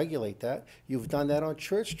can regulate that. You've done that on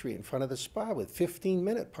Church Street in front of the spa with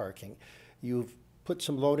 15-minute parking. You've put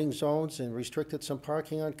some loading zones and restricted some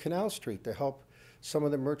parking on Canal Street to help some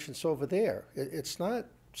of the merchants over there. It's not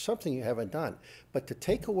something you haven't done. But to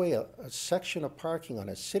take away a section of parking on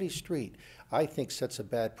a city street, I think sets a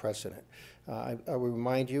bad precedent. I will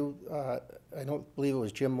remind you, I don't believe it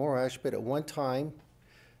was Jim Morash, but at one time,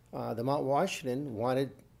 the Mount Washington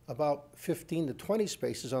wanted about 15 to 20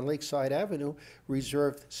 spaces on Lakeside Avenue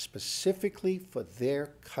reserved specifically for their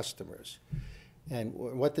customers. And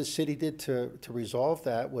what the city did to resolve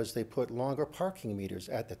that was they put longer parking meters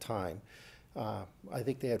at the time. I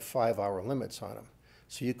think they had 5-hour limits on them.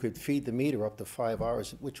 So you could feed the meter up to 5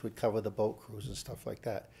 hours, which would cover the boat cruise and stuff like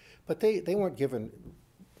that. But they weren't given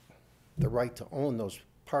the right to own those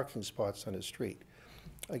parking spots on the street.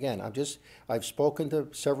 Again, I've spoken to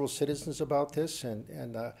several citizens about this,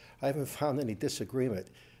 and I haven't found any disagreement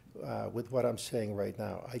with what I'm saying right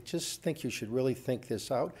now. I just think you should really think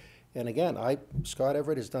this out. And again, Scott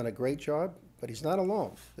Everett has done a great job, but he's not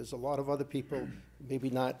alone. There's a lot of other people, maybe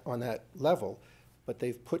not on that level, but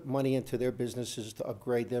they've put money into their businesses to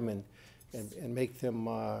upgrade them and make them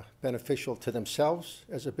beneficial to themselves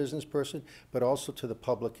as a business person, but also to the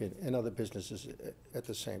public and other businesses at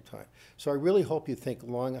the same time. So I really hope you think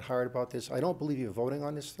long and hard about this. I don't believe you're voting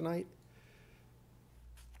on this tonight.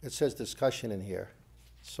 It says discussion in here.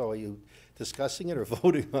 So are you discussing it or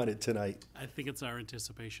voting on it tonight? I think it's our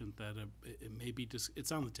anticipation that it may be,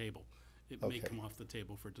 it's on the table. It may come off the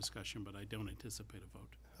table for discussion, but I don't anticipate a vote.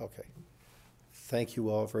 Okay. Thank you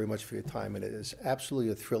all very much for your time, and it is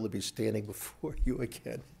absolutely a thrill to be standing before you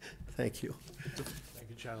again. Thank you. Thank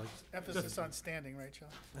you, Charlie. Emphasis on standing, right,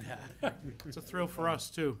 Charlie? It's a thrill for us,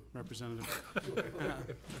 too, Representative.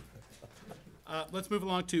 Let's move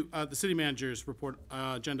along to the city manager's report,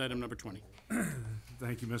 agenda item number 20.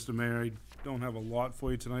 Thank you, Mr. Mayor. I don't have a lot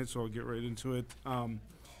for you tonight, so I'll get right into it.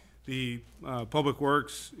 The Public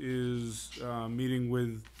Works is meeting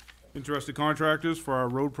with interested contractors for our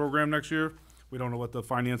road program next year. We don't know what the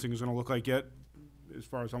financing is gonna look like yet, as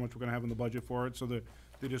far as how much we're gonna have in the budget for it, so they're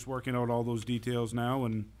just working out all those details now,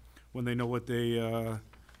 and when they know what they're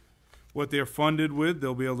funded with,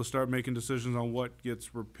 they'll be able to start making decisions on what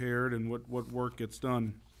gets repaired and what work gets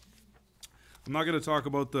done. I'm not gonna talk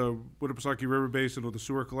about the Winnipesaukee River Basin or the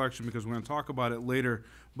sewer collection, because we're gonna talk about it later,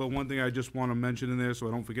 but one thing I just wanna mention in there, so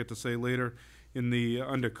I don't forget to say later, in the,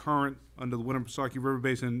 under the Winnipesaukee River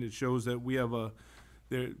Basin, it shows that we have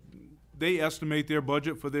they estimate their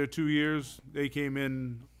budget for their 2 years, they came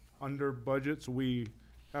in under budget, so we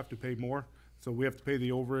have to pay more, so we have to pay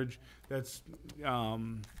the overage. That's,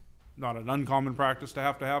 not an uncommon practice to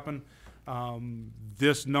happen.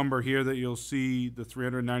 This number here that you'll see, the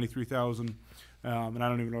 393,000, and I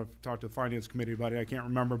don't even know if I've talked to the finance committee about it, I can't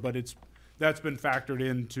remember, but that's been factored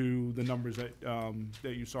into the numbers that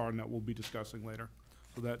you saw and that we'll be discussing later.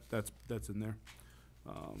 So that's in there.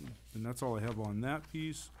 And that's all I have on that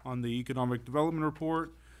piece. On the economic development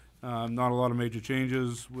report, not a lot of major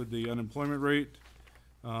changes with the unemployment rate.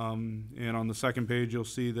 And on the second page, you'll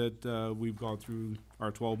see that we've gone through our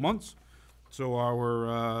 12 months. So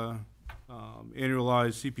our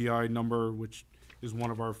annualized CPI number, which is one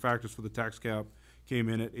of our factors for the tax cap, came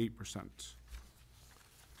in at 8%.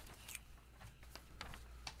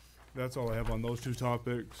 That's all I have on those two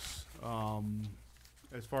topics.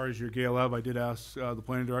 As far as your Gale Ave, I did ask the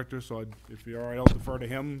planning director, so if you're all right, I'll defer to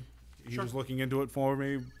him. He was looking into it for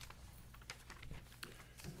me.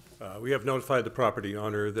 We have notified the property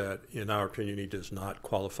owner that, in our opinion, he does not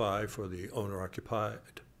qualify for the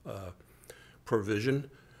owner-occupied provision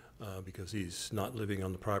because he's not living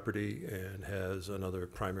on the property and has another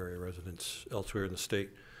primary residence elsewhere in the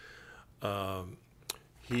state.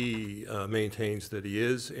 He maintains that he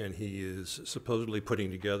is, and he is supposedly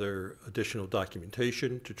putting together additional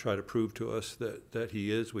documentation to try to prove to us that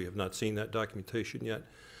he is. We have not seen that documentation yet.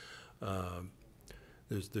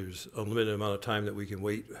 There's a limited amount of time that we can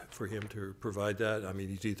wait for him to provide that. I mean,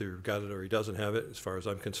 he's either got it or he doesn't have it, as far as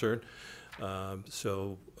I'm concerned.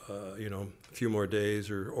 You know, a few more days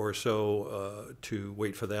or so to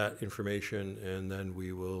wait for that information, and then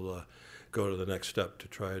we will go to the next step to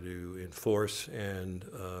try to enforce and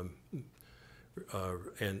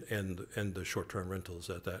the short-term rentals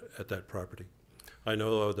at that property. I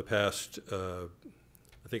know of the past, I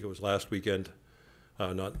think it was last weekend.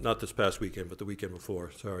 Not this past weekend, but the weekend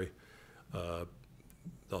before, sorry, the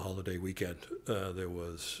holiday weekend, there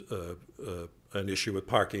was an issue with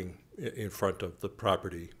parking in front of the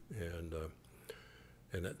property, and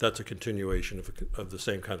that's a continuation of the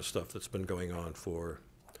same kind of stuff that's been going on for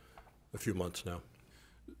a few months now.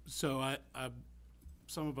 So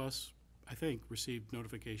some of us, I think, received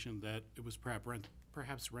notification that it was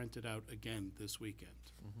perhaps rented out again this weekend.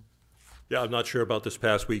 Mm-hmm. Yeah, I'm not sure about this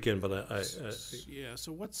past weekend, but yeah.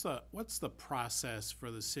 So what's the process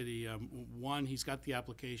for the city? One, he's got the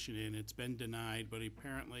application in; it's been denied, but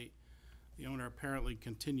the owner apparently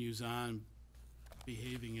continues on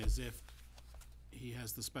behaving as if he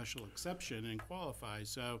has the special exception and qualifies.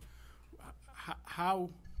 So,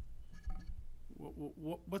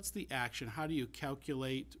 what's the action? How do you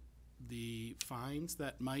calculate the fines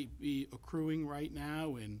that might be accruing right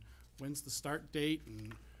now, and when's the start date,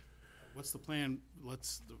 and what's the plan?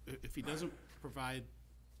 If he doesn't provide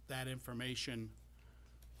that information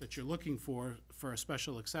that you're looking for a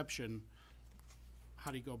special exception, how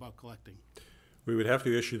do you go about collecting? We would have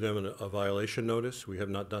to issue them a violation notice. We have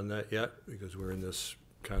not done that yet because we're in this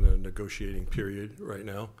kind of negotiating period right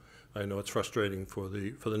now. I know it's frustrating for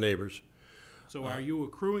the neighbors. So are you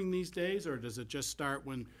accruing these days, or does it just start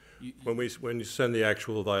when you... When you send the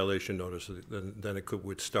actual violation notice, then it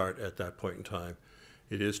would start at that point in time.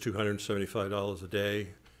 It is $275 a day,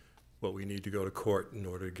 but we need to go to court in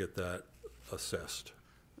order to get that assessed.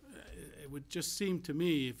 It would just seem to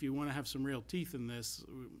me, if you want to have some real teeth in this,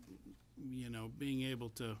 you know, being able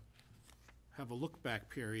to have a look-back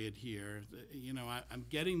period here, you know, I'm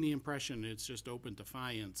getting the impression it's just open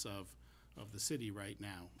defiance of the city right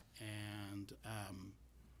now. And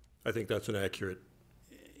I think that's an accurate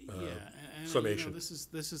summation. You know,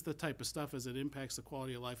 this is the type of stuff as it impacts the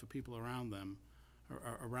quality of life of people around them,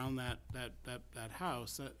 or around that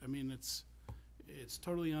house. I mean, it's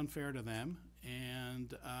totally unfair to them.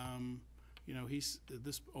 And you know,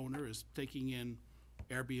 this owner is taking in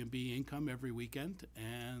Airbnb income every weekend,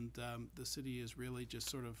 and the city is really just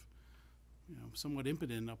sort of, you know, somewhat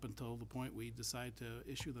impotent up until the point we decide to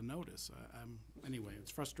issue the notice. Anyway,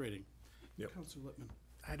 it's frustrating. Yep. Councilor Lippman.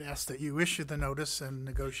 I'd ask that you issue the notice and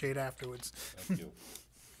negotiate afterwards. Thank you.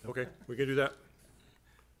 Okay, we can do that.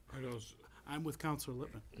 I'm with Councilor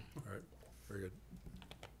Lippman. All right, very good.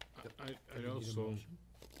 I also,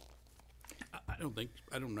 I don't think,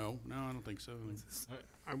 I don't know. No, I don't think so.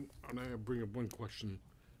 I bring up one question,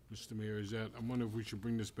 Mr. Mayor, is that I wonder if we should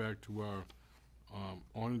bring this back to our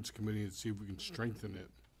ordinance committee and see if we can strengthen it.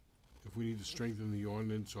 If we need to strengthen the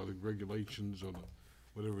ordinance or the regulations or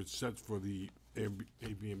whatever it sets for the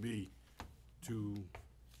Airbnb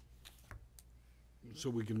so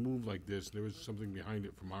we can move like this, there is something behind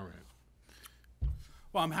it from our end.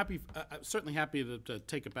 Well, I'm happy, I'm certainly happy to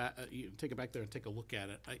take it back, take it back there and take a look at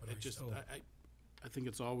it. I think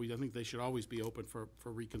it's always, I think they should always be open for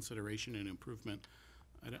reconsideration and improvement.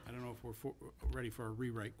 I don't know if we're ready for a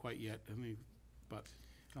rewrite quite yet, but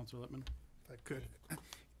Councilor Lippman? If I could.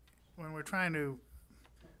 When we're trying to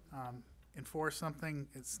enforce something,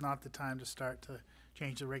 it's not the time to start to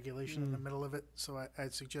change the regulation in the middle of it. So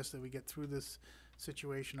I'd suggest that we get through this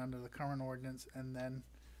situation under the current ordinance and then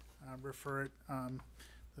refer it.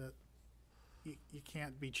 You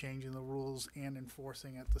can't be changing the rules and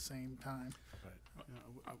enforcing at the same time.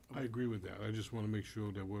 I agree with that. I just want to make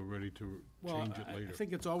sure that we're ready to change it later. I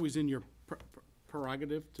think it's always in your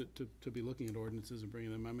prerogative to be looking at ordinances and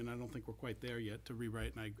bringing them. I mean, I don't think we're quite there yet to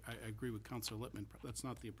rewrite, and I agree with Councilor Lippman. That's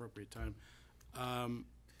not the appropriate time.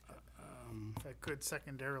 If I could,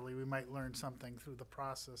 secondarily, we might learn something through the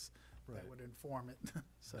process that would inform it.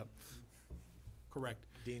 So. Yep. Correct.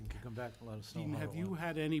 Dean can come back and let us know. Dean, how have it you went.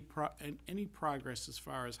 had any progress as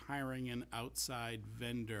far as hiring an outside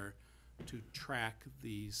vendor to track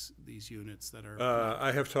these units that are?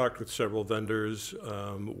 I have talked with several vendors.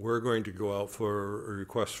 We're going to go out for a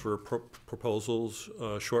request for proposals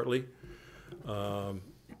shortly. I've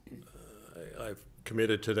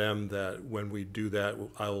committed to them that when we do that,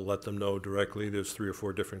 I'll let them know directly. There's 3 or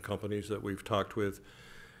 4 different companies that we've talked with.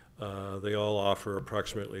 They all offer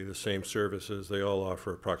approximately the same services. They all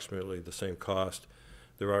offer approximately the same cost.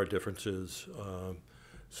 There are differences.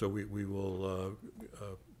 So we will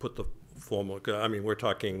put the formal, I mean, we're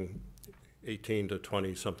talking 18 to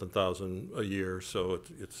 20 something thousand a year, so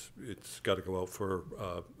it's got to go out for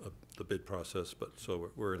the bid process. But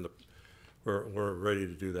so we're ready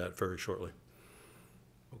to do that very shortly.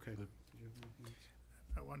 Okay.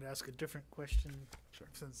 I wanted to ask a different question,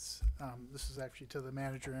 since this is actually to the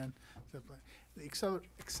manager and the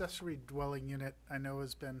accessory dwelling unit. I know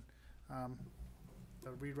has been a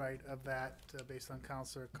rewrite of that based on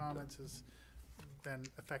councilor comments has been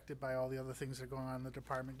affected by all the other things that are going on in the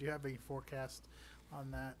department. Do you have any forecast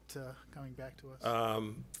on that coming back to us?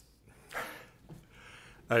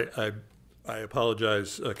 I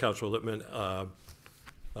apologize, Councilor Lippman,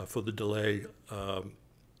 for the delay.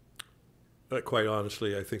 But quite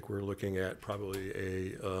honestly, I think we're looking at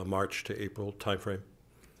probably a March to April timeframe.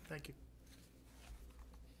 Thank you.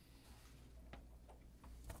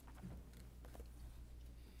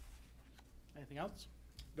 Anything else?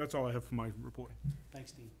 That's all I have for my report.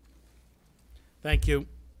 Thanks, Dean. Thank you.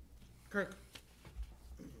 Kirk?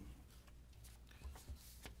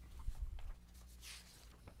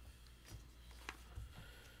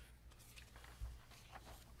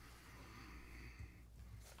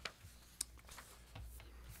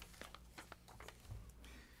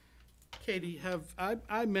 Katie,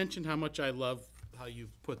 I mentioned how much I love how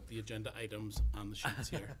you've put the agenda items on the sheets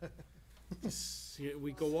here.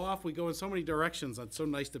 We go in so many directions. It's so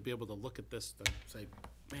nice to be able to look at this and say,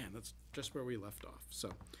 man, that's just where we left off.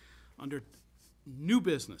 So, under new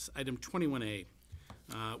business, item 21A,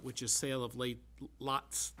 which is sale of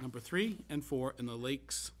lots number 3 and 4 in the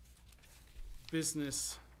Lakes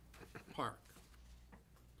Business Park.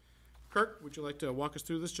 Kirk, would you like to walk us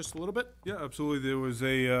through this just a little bit? Yeah, absolutely. There was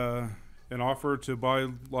an offer to buy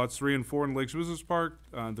lots 3 and 4 in Lakes Business Park.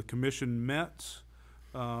 The commission met.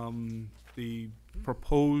 The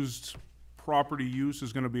proposed property use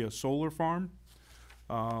is going to be a solar farm.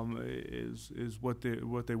 Is what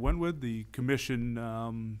they went with. The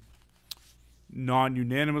commission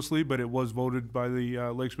non-unanimously, but it was voted by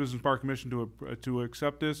the Lakes Business Park Commission to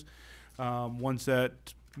accept this. Once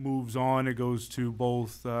that moves on, it goes to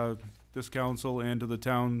both this council and to the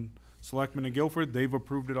town selectmen in Guilford. They've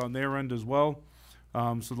approved it on their end as well.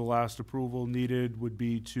 So the last approval needed would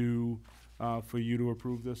be to for you to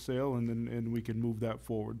approve this sale, and we can move that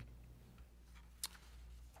forward.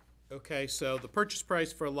 Okay, so the purchase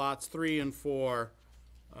price for lots 3 and 4,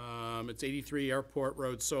 it's 83 Airport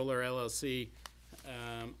Road Solar LLC,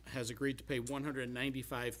 has agreed to pay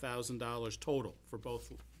 $195,000 total for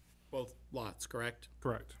both lots, correct?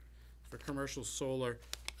 Correct. For commercial solar.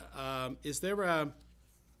 Is there a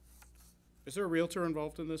realtor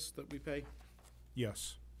involved in this that we pay?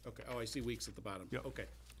 Yes. Okay, oh, I see Weeks at the bottom. Yep. Okay,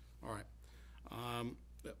 all right.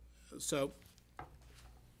 So,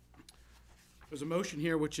 There's a motion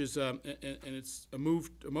here, which is, and it's a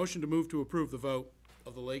motion to move to approve the vote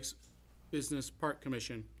of the Lakes Business Park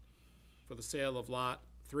Commission for the sale of Lot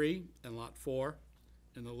 3 and Lot 4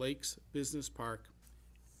 in the Lakes Business Park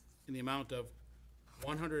in the amount of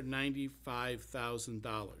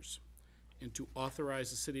 $195,000, and to authorize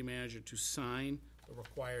the city manager to sign the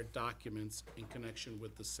required documents in connection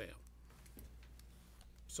with the sale.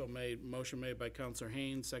 So motion made by Counselor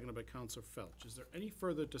Haynes, seconded by Counselor Felch. Is there any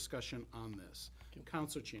further discussion on this?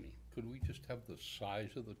 Counselor Cheney. Could we just have the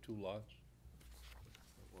size of the two lots?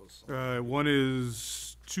 One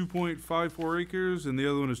is 2.54 acres, and the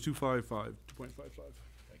other one is 2.55. Thank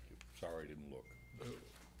you. Sorry, I didn't look.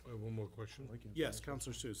 I have one more question. Yes,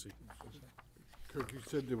 Counselor Susie. Kirk, you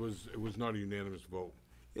said it was not a unanimous vote.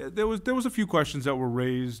 Yeah, there was a few questions that were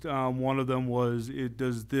raised. One of them was,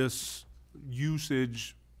 does this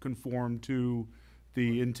usage conform to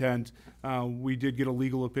the intent? We did get a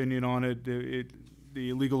legal opinion on it. The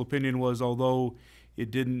legal opinion was, although it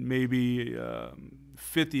didn't maybe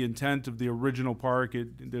fit the intent of the original park,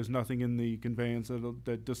 there's nothing in the conveyance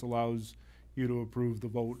that disallows you to approve the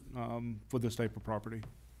vote for this type of property.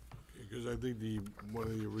 Because I think one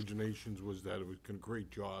of the originations was that it can create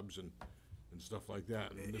jobs and stuff like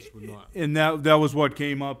that, and this would not. And that was what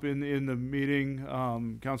came up in the meeting.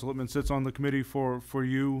 Council Lippman sits on the committee for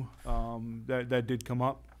you. That did come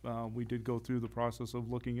up. We did go through the process of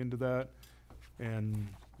looking into that, and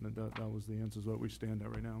that was the answers that we stand at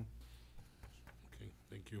right now. Okay,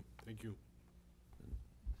 thank you. Thank you.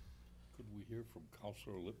 Could we hear from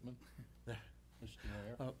Counselor Lippman? Mr.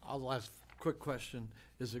 Mayor? I'll ask a quick question.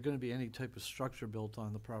 Is there going to be any type of structure built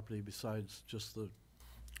on the property besides just the?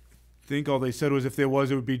 I think all they said was if there was,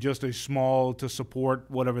 it would be just a small to support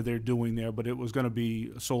whatever they're doing there, but it was going to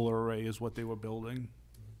be a solar array is what they were building.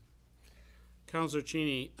 Counselor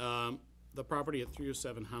Cheney, the property at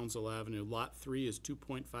 307 Hounslow Avenue, Lot 3 is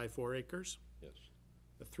 2.54 acres. Yes.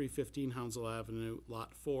 The 315 Hounslow Avenue,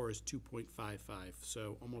 Lot 4 is 2.55,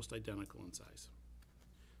 so almost identical in size.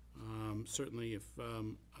 Certainly, if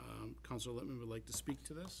Counselor Lippman would like to speak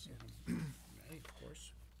to this, may, of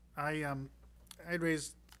course. I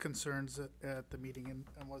raised concerns at the meeting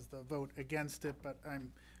and was the vote against it, but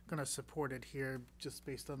I'm going to support it here just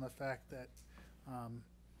based on the fact that,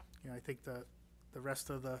 I think the rest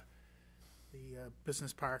of the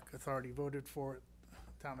Business Park Authority voted for it.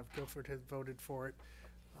 The town of Guilford had voted for it.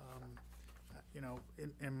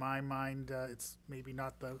 In my mind, it's maybe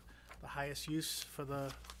not the highest use for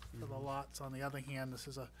the lots. On the other hand, this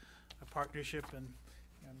is a partnership, and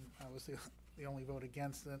I was the only vote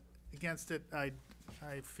against it. I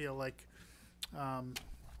feel like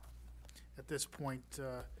at this point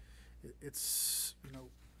it's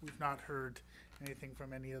we've not heard anything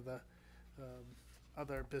from any of the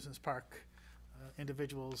other business park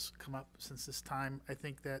individuals come up since this time. I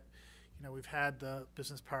think that we've had the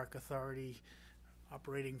Business Park Authority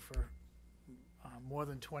operating for more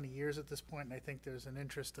than 20 years at this point, and I think there's an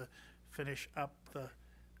interest to finish up the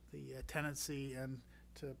tenancy and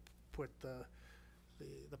to put the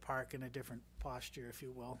park in a different posture, if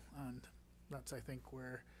you will, and that's I think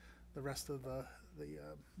where the rest of the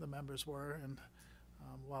members were. And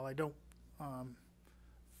while I don't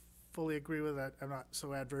fully agree with that, I'm not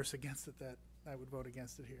so adverse against it that I would vote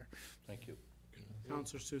against it here. Thank you.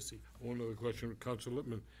 Counselor Susie. One other question, Counselor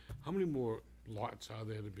Lippman. How many more lots are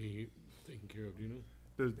there to be taken care of, do you know?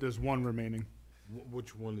 There's one remaining.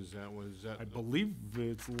 Which one is that one? Is that? I believe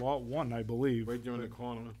it's lot 1, I believe. Right there in the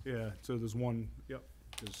corner? Yeah, so there's one, yep.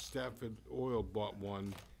 Because Stafford Oil bought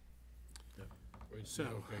one. Right So,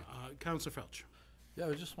 there, okay. Counselor Felch. Yeah, I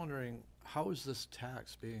was just wondering, how is this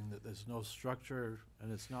tax being that there's no structure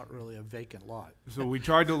and it's not really a vacant lot? So we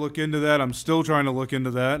tried to look into that. I'm still trying to look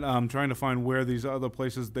into that. I'm trying to find where these other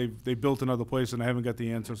places, they built another place and I haven't got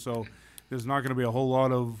the answer. So there's not gonna be a whole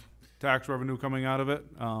lot of tax revenue coming out of it,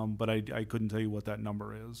 but I couldn't tell you what that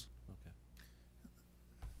number is. Okay.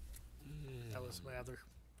 That was my other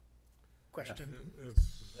question.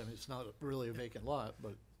 I mean, it's not really a vacant lot,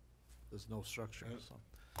 but there's no structure, so.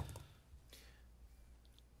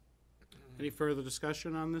 Any further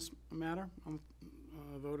discussion on this matter?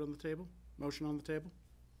 Vote on the table? Motion on the table?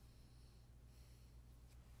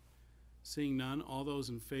 Seeing none, all those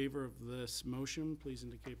in favor of this motion, please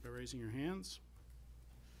indicate by raising your hands.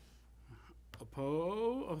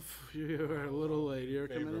 Opposed? You're a little late. You're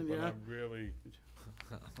coming in, But yeah? I'm really,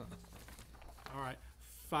 All right,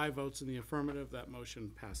 5 votes in the affirmative, that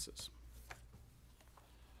motion passes.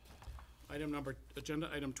 Agenda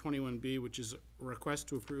item 21B, which is a request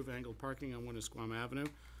to approve angled parking on Winnisquam Avenue.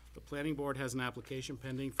 The planning board has an application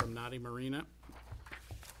pending from Naughty Marina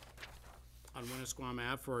on Winnisquam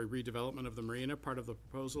Ave for a redevelopment of the marina. Part of the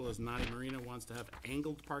proposal is Naughty Marina wants to have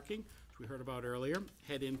angled parking, which we heard about earlier,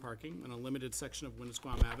 head-in parking in a limited section of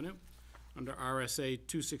Winnisquam Avenue. Under RSA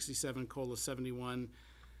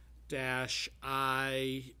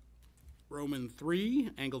 267:71-I Roman 3,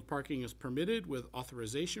 angled parking is permitted with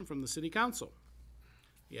authorization from the City Council.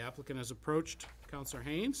 The applicant has approached Councilor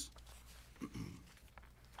Haynes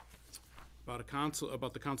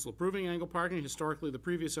about the council approving angled parking. Historically, the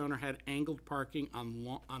previous owner had angled parking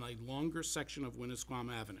on a longer section of Winnisquam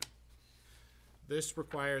Avenue. This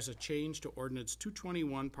requires a change to ordinance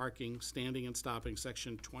 221 parking, standing and stopping,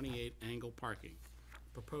 section 28 angled parking.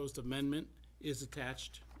 Proposed amendment is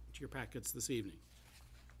attached to your packets this evening.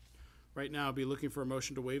 Right now, I'll be looking for a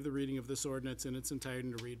motion to waive the reading of this ordinance in its entirety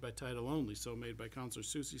and to read by title only. So made by Councilor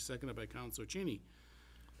Susie, seconded by Councilor Cheney.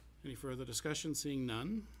 Any further discussion? Seeing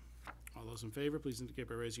none. All those in favor, please indicate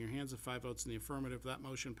by raising your hands. If 5 votes in the affirmative, that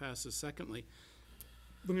motion passes. Secondly,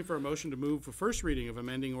 looking for a motion to move for first reading of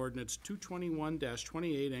amending ordinance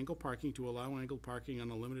 221-28 angled parking to allow angled parking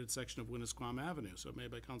on a limited section of Winnisquam Avenue. So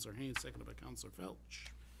made by Councilor Haynes, seconded by Councilor Felch.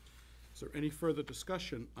 Is there any further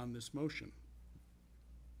discussion on this motion?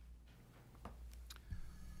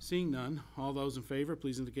 Seeing none, all those in favor,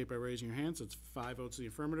 please indicate by raising your hands. It's 5 votes in the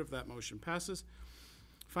affirmative. That motion passes.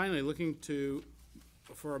 Finally, looking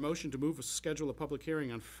for a motion to move a schedule a public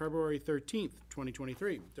hearing on February 13th,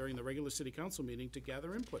 2023, during the regular city council meeting to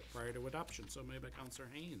gather input prior to adoption. So made by Councilor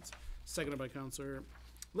Haynes, seconded by Councilor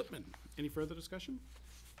Lippman. Any further discussion?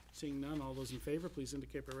 Seeing none, all those in favor, please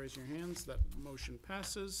indicate by raising your hands. That motion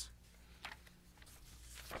passes.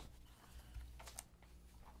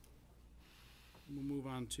 We'll move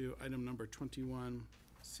on to item number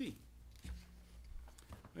 21C.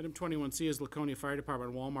 Item 21C is Laconia Fire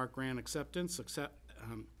Department Walmart grant acceptance.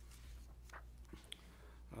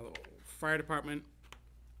 Fire Department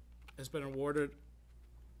has been awarded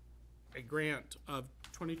a grant of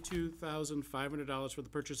 $22,500 for the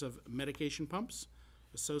purchase of medication pumps,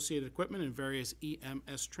 associated equipment, and various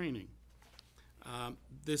EMS training.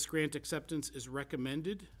 This grant acceptance is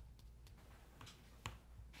recommended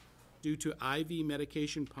due to IV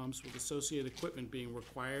medication pumps with associated equipment being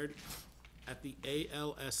required at the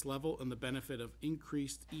ALS level and the benefit of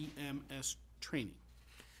increased EMS training.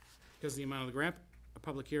 Because of the amount of the grant, a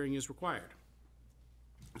public hearing is required.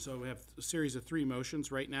 So we have a series of 3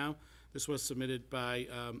 motions right now. This was submitted by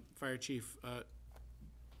Fire Chief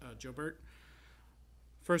Joe Burt.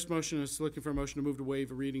 First motion is looking for a motion to move to waive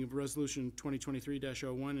a reading of Resolution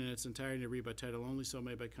 2023-01 in its entirety and read by title only. So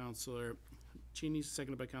made by Councilor Cheney,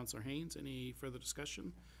 seconded by Councilor Haynes. Any further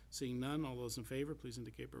discussion? Seeing none, all those in favor, please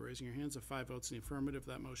indicate by raising your hands. If 5 votes in the affirmative,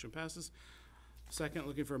 that motion passes. Second,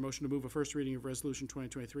 looking for a motion to move a first reading of Resolution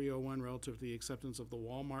 2023-01 relative to the acceptance of the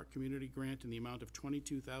Walmart Community Grant in the amount of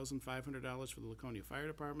 $22,500 for the Laconia Fire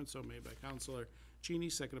Department. So made by Councilor Cheney,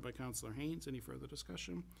 seconded by Councilor Haynes. Any further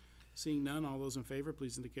discussion? Seeing none, all those in favor,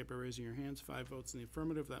 please indicate by raising your hands. 5 votes in the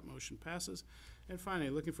affirmative, that motion passes. And finally,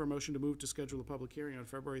 looking for a motion to move to schedule a public hearing on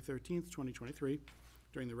February 13th, 2023,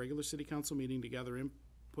 during the regular city council meeting to gather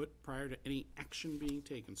input prior to any action being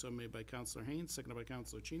taken. So made by Councilor Haynes, seconded by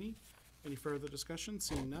Councilor Cheney. Any further discussion?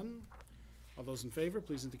 Seeing none, all those in favor,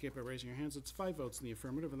 please indicate by raising your hands. It's 5 votes in the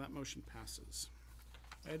affirmative, and that motion passes.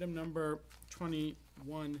 Item number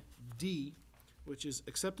 21D, which is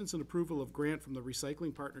acceptance and approval of grant from the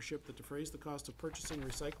Recycling Partnership that defrays the cost of purchasing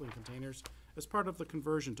recycling containers as part of the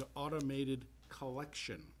conversion to automated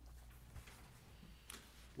collection.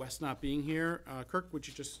 Wes not being here, Kirk, would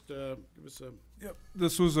you just give us a... Yep,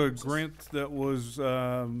 this was a grant that was,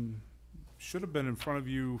 should have been in front of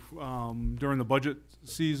you during the budget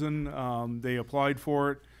season. They applied for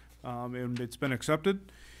it, and it's been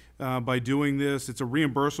accepted. By doing this, it's a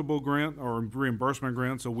reimbursable grant or reimbursement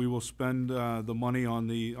grant, so we will spend the money on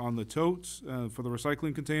the totes for the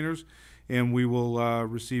recycling containers, and we will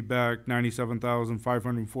receive back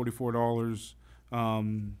 $97,544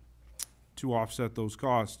 to offset those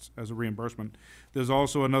costs as a reimbursement. There's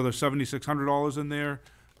also another $7,600 in there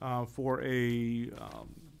for a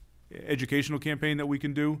educational campaign that we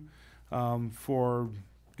can do for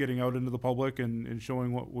getting out into the public and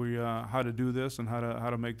showing what we how to do this and how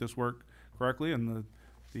to make this work correctly. And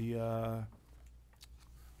the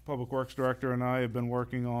Public Works Director and I have been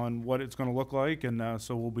working on what it's going to look like, and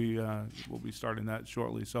so we'll be starting that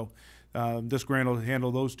shortly. So this grant will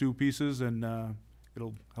handle those 2 pieces, and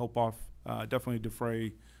it'll help off definitely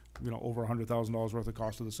defray over $100,000 worth of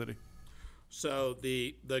cost to the city. So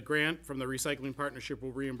the grant from the Recycling Partnership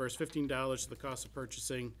will reimburse $15 to the cost of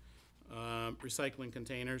purchasing recycling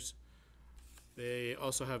containers. They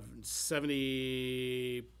also have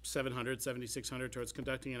 7,600 towards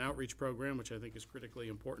conducting an outreach program, which I think is critically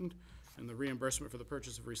important. And the reimbursement for the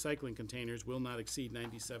purchase of recycling containers will not exceed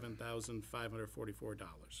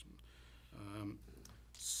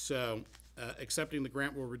 $97,544. Accepting the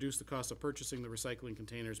grant will reduce the cost of purchasing the recycling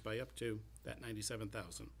containers by up to that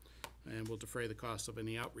 $97,000. And will defray the cost of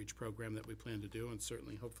any outreach program that we plan to do, and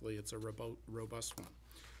certainly, hopefully, it's a robust one.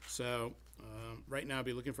 So, right now, I'll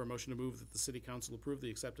be looking for a motion to move that the City Council approve the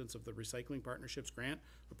acceptance of the Recycling Partnerships Grant,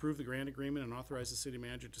 approve the grant agreement, and authorize the city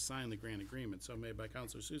manager to sign the grant agreement. So made by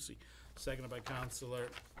Councilor Susie, seconded by Councilor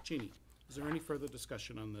Cheney. Is there any further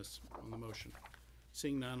discussion on this, on the motion?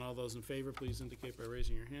 Seeing none, all those in favor, please indicate by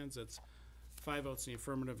raising your hands. That's 5 votes in the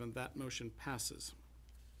affirmative, and that motion passes.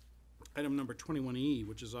 Item number 21E,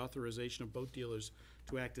 which is authorization of boat dealers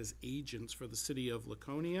to act as agents for the city of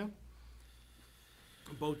Laconia.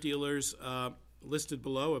 Boat dealers listed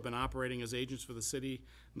below have been operating as agents for the city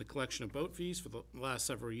in the collection of boat fees for the last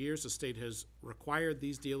several years. The state has required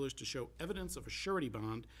these dealers to show evidence of a surety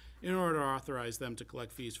bond in order to authorize them to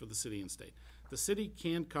collect fees for the city and state. The city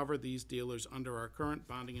can cover these dealers under our current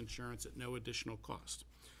bonding insurance at no additional cost,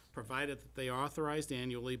 provided that they are authorized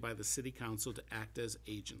annually by the city council to act as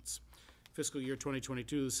agents. Fiscal year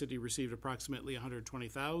 2022, the city received approximately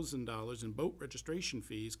 $120,000 in boat registration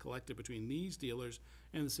fees collected between these dealers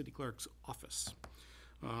and the city clerk's office.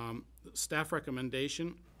 The staff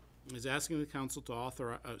recommendation is asking the council to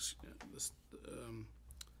authorize,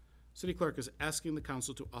 city clerk is asking the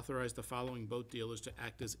council to authorize the following boat dealers to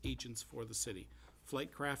act as agents for the city: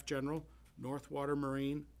 Flightcraft General, Northwater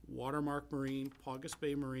Marine, Watermark Marine, Paugus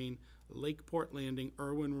Bay Marine, Lakeport Landing,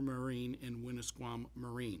 Irwin Marine, and Winnisquam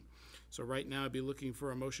Marine. So right now, I'd be looking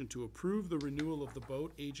for a motion to approve the renewal of the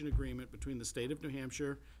boat agent agreement between the state of New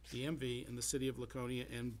Hampshire, DMV, and the city of Laconia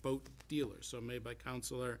and boat dealers. So made by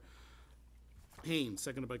Councilor Haynes,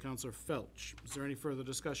 seconded by Councilor Felch. Is there any further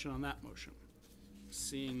discussion on that motion?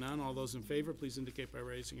 Seeing none, all those in favor, please indicate by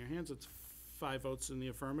raising your hands. It's 5 votes in the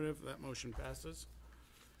affirmative. That motion passes.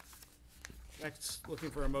 Next,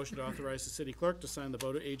 looking for a motion to authorize the city clerk to sign the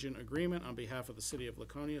boat agent agreement on behalf of the city of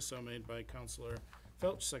Laconia. So made by Councilor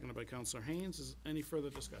Felch, seconded by Councilor Haynes. Is any further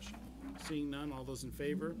discussion? Seeing none, all those in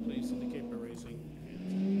favor, please indicate by raising your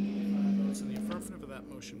hands. 5 votes in the affirmative, that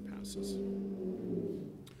motion passes.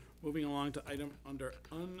 Moving along to item under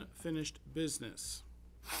unfinished business.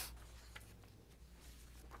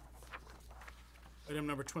 Item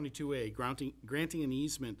number 22A, granting an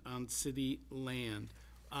easement on city land.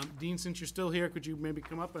 Dean, since you're still here, could you maybe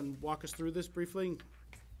come up and walk us through this briefly?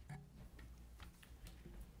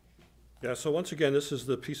 Yeah, so once again, this is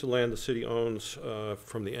the piece of land the city owns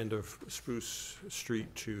from the end of Spruce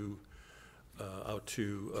Street to out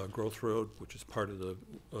to Growth Road, which is part of the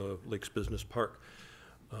Lakes Business Park.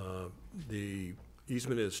 The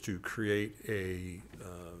easement is to create a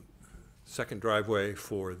second driveway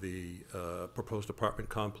for the proposed apartment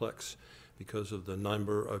complex. Because of the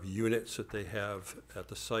number of units that they have at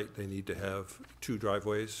the site, they need to have 2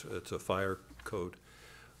 driveways. It's a fire code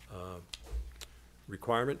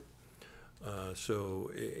requirement. So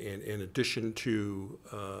in addition to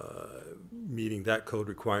meeting that code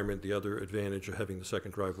requirement, the other advantage of having the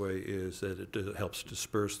second driveway is that it helps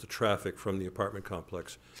disperse the traffic from the apartment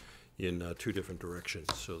complex in 2 different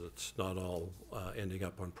directions, so that's not all ending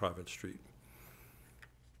up on Province Street.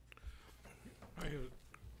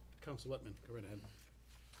 Councilor Littman, go right ahead.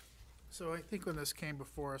 So I think when this came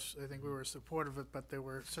before us, I think we were supportive of it, but there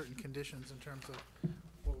were certain conditions in terms of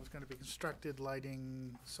what was going to be constructed,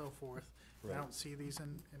 lighting, so forth. Right. I don't see these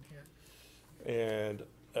in here. And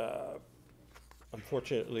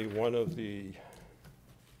unfortunately, one of the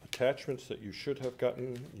attachments that you should have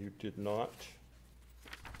gotten, you did not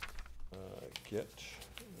get,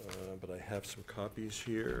 but I have some copies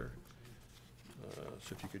here.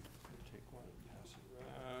 So if you could take one and pass it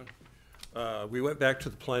around. We went back to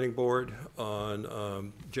the planning board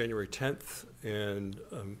on January 10th and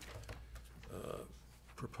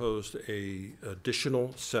proposed a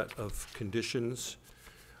additional set of conditions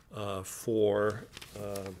for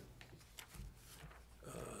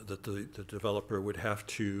that the developer would have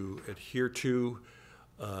to adhere to,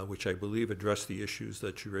 which I believe address the issues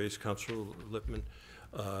that you raised, Councilor Lippman,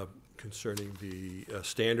 concerning the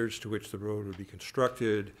standards to which the road would be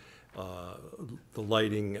constructed, the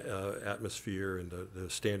lighting, atmosphere, and the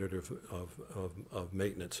standard of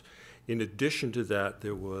maintenance. In addition to that,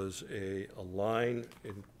 there was a line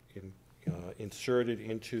inserted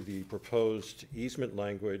into the proposed easement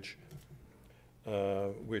language,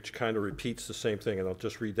 which kind of repeats the same thing, and I'll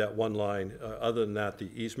just read that one line. Other than that, the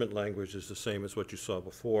easement language is the same as what you saw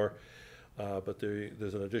before. But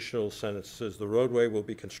there's an additional sentence that says, "The roadway will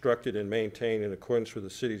be constructed and maintained in accordance with the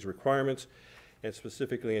city's requirements, and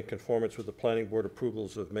specifically in conformance with the planning board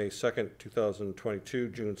approvals of May 2nd, 2022,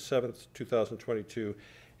 June 7th, 2022,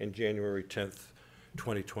 and January 10th,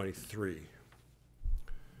 2023.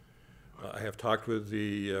 I have talked with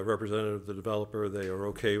the representative of the developer. They are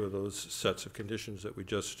okay with those sets of conditions that we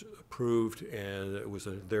just approved, and it was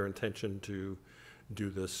their intention to do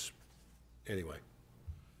this anyway.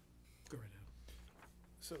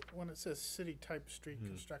 So when it says city-type street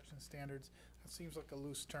construction standards, that seems like a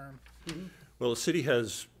loose term. Well, the city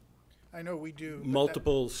has I know we do. but that-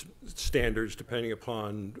 multiple standards depending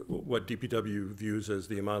upon what DPW views as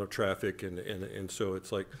the amount of traffic, and so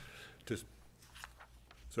it's like, just,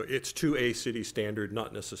 so it's to a city standard,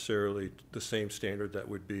 not necessarily the same standard that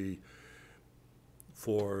would be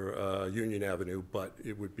for Union Avenue, but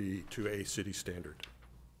it would be to a city standard,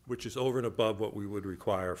 which is over and above what we would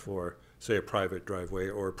require for, say, a private driveway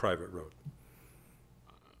or a private road.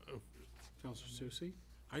 Counselor Susie?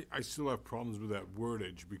 I still have problems with that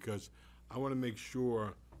wordage, because I want to make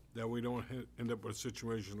sure that we don't end up with a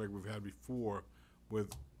situation like we've had before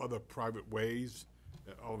with other private ways,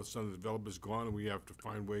 that all of a sudden the developer's gone and we have to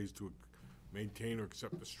find ways to maintain or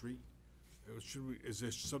accept the street. Is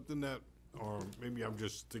there something that, or maybe I'm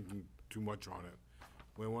just thinking too much on it,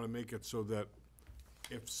 we want to make it so that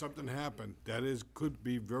if something happened, that could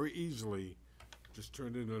be very easily just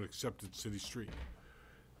turned into an accepted city street.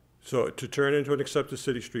 So to turn into an accepted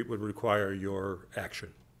city street would require your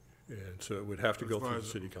action, and so it would have to As go far through the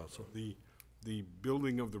as city council. The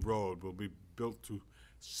building of the road will be built to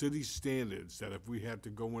city standards, that if we had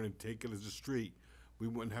to go in and take it as a street, we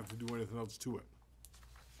wouldn't have to do anything else to it.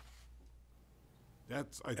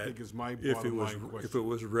 That's, I think, is my bottom line question. If it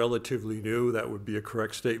was relatively new, that would be a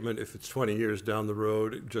correct statement. If it's 20 years down the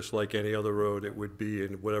road, just like any other road, it would be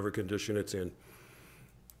in whatever condition it's in.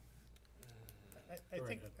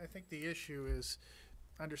 I think the issue is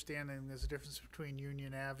understanding there's a difference between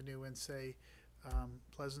Union Avenue and, say,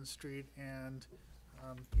 Pleasant Street and,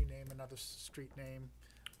 you name another street name,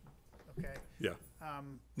 okay? Yeah.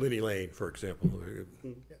 Linney Lane, for example.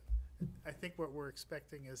 I think what we're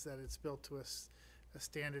expecting is that it's built to a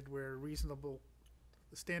standard where the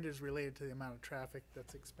standard is related to the amount of traffic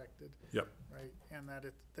that's expected. Yep. Right, and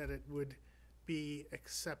that it would be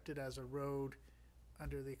accepted as a road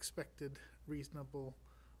under the expected reasonable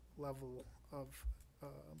level of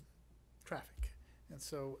traffic. And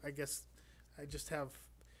so I guess I just have,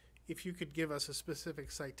 if you could give us a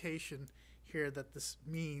specific citation here that this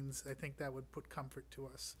means, I think that would put comfort to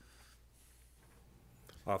us.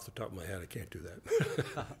 Off the top of my head, I can't do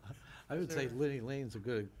that. I would say Linney Lane's a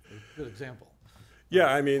good example. Yeah,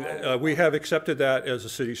 I mean, we have accepted that as a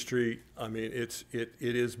city street. I mean, it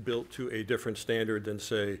is built to a different standard than,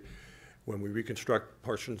 say, when we reconstruct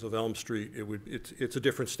portions of Elm Street. It's a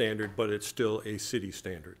different standard, but it's still a city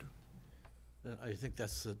standard. And I think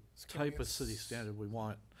that's the type of city standard we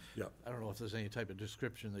want. Yeah. I don't know if there's any type of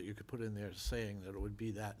description that you could put in there saying that it would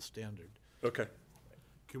be that standard. Okay.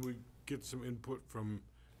 Can we get some input from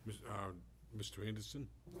Mr. Anderson?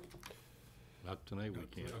 Not tonight, we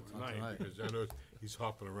can't. Not tonight, because I know he's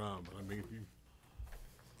hopping around, but I mean, if you,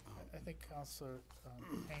 I think Counselor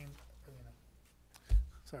Haynes,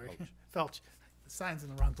 sorry, Felch, the sign's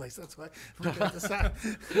in the wrong place, that's why. Look at the sign.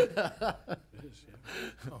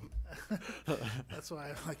 That's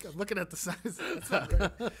why I'm looking at the sign, that's not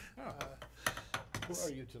right. Who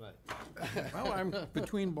are you tonight? Well, I'm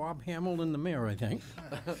between Bob Hamill and the mayor, I think.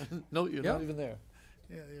 No, you're Yep. not even there.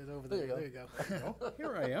 Yeah, over there, there you go. Oh,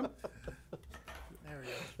 here I am. There we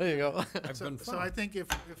go. There you go. I've been So I think if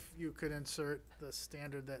you could insert the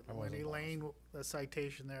standard that Lenny Lane, the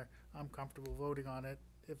citation there, I'm comfortable voting on it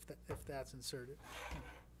if that's inserted.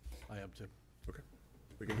 I am too. Okay,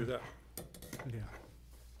 we can do that. Yeah.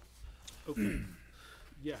 Okay.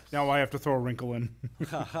 Yes. Now I have to throw a wrinkle in.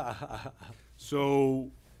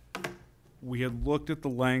 So, we had looked at the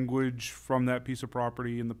language from that piece of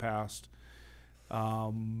property in the past.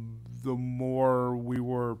 The more we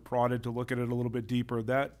were prodded to look at it a little bit deeper,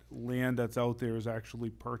 that land that's out there is actually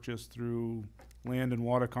purchased through Land and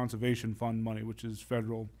Water Conservation Fund money, which is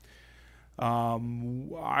federal.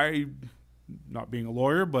 I, not being a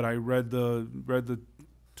lawyer, but I read the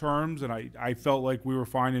terms, and I felt like we were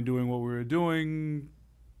fine in doing what we were doing.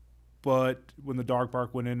 But when the dog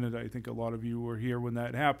park went in, and I think a lot of you were here when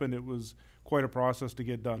that happened, it was quite a process to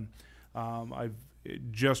get done.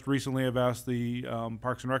 Just recently I've asked the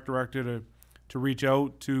Parks and Rec director to reach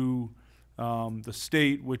out to the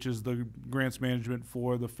state, which is the grants management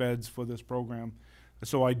for the feds for this program,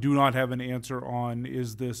 So I do not have an answer on,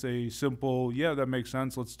 is this a simple, yeah, that makes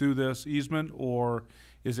sense, let's do this easement, or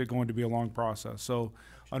is it going to be a long process? So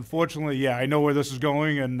unfortunately, yeah, I know where this is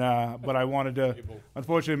going, and, but I wanted to,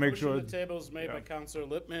 unfortunately, make sure. Motion to table is made by Counselor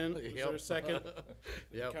Lippman. Is there a second?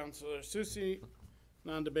 Yep. Counselor Susie,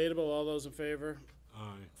 non-debatable. All those in favor?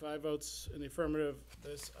 Aye. 5 votes in the affirmative.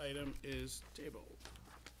 This item is tabled.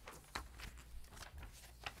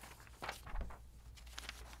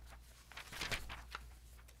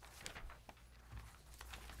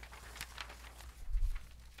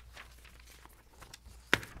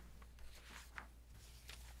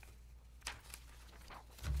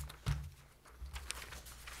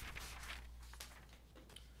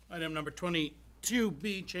 Item number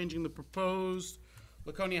 22B, changing the proposed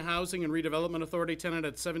Laconia Housing and Redevelopment Authority tenant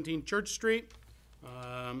at 17 Church Street.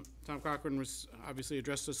 Tom Cochran was obviously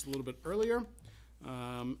addressed this a little bit earlier,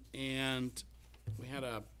 and we had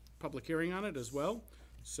a public hearing on it as well.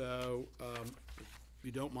 So, if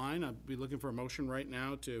you don't mind, I'd be looking for a motion right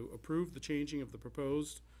now to approve the changing of the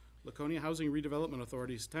proposed Laconia Housing Redevelopment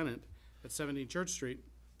Authority's tenant at 17 Church Street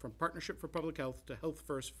from Partnership for Public Health to Health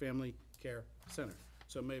First Family Care Center.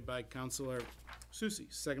 So made by Counselor Susie,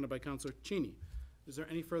 seconded by Counselor Cheney. Is there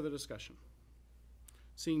any further discussion?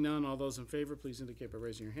 Seeing none, all those in favor, please indicate by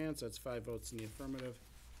raising your hands. That's 5 votes in the affirmative.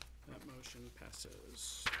 That motion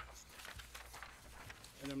passes.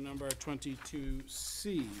 Item number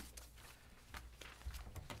 22C.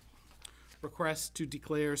 Request to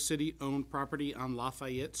declare city-owned property on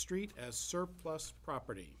Lafayette Street as surplus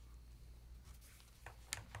property.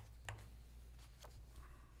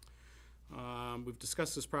 We've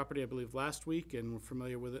discussed this property, I believe, last week, and we're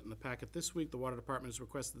familiar with it in the packet this week. The Water Department has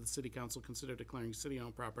requested the City Council consider declaring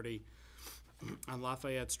city-owned property on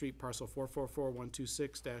Lafayette Street, parcel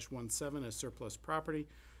 444-126-17 as surplus property.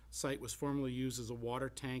 Site was formerly used as a water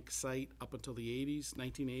tank site up until the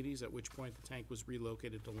 1980s, at which point the tank was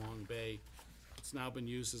relocated to Long Bay. It's now been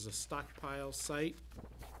used as a stockpile site.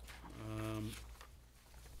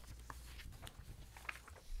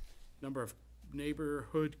 Number of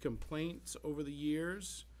neighborhood complaints over the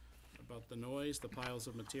years about the noise, the piles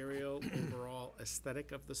of material, overall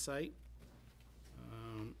aesthetic of the site.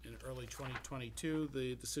 In early 2022,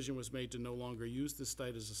 the decision was made to no longer use this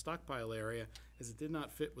site as a stockpile area, as it did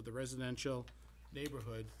not fit with the residential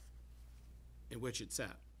neighborhood in which it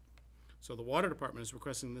sat. So the Water Department is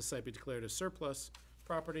requesting this site be declared as surplus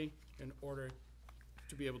property in order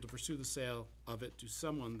to be able to pursue the sale of it to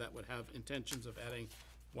someone that would have intentions of adding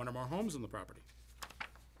one or more homes on the property.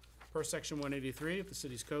 Per section 183 of the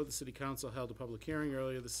city's code, the city council held a public hearing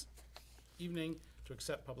earlier this evening to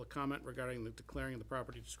accept public comment regarding the declaring of the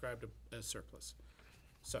property described as surplus.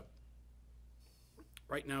 So,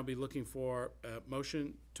 right now, be looking for a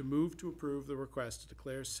motion to move to approve the request to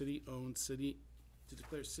declare city-owned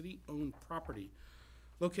property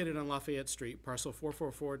located on Lafayette Street, parcel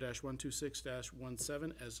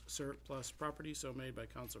 444-126-17 as surplus property. So made by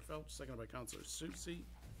Councilor Phelps, seconded by Councilor Susie.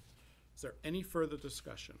 Is there any further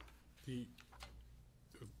discussion? If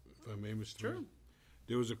I may, Mr. Sure. Mayor?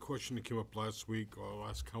 There was a question that came up last week, or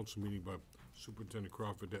last council meeting, by Superintendent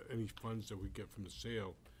Crawford, that any funds that we get from the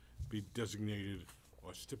sale be designated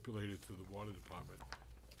or stipulated to the Water Department.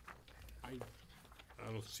 I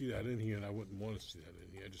don't see that in here, and I wouldn't want to see that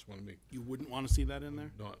in here. I just want to make. You wouldn't want to see that in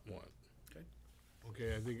there? Not want. Okay.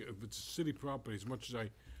 Okay, I think if it's a city property, as much as I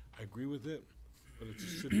agree with it, but it's a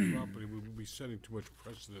city property, we would be setting too much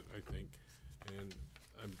precedent, I think, and,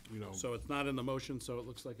 you know. So it's not in the motion, so it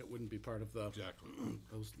looks like it wouldn't be part of the. Exactly.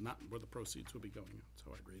 Those, not where the proceeds would be going. That's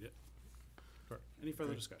how I'd read it. Any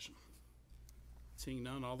further discussion? Seeing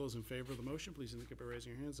none, all those in favor of the motion, please indicate by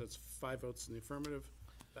raising your hands. That's 5 votes in the affirmative.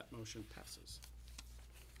 That motion passes.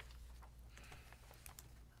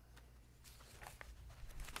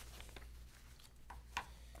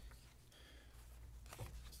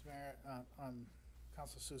 Mr. Mayor, on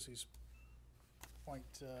Council Susie's point,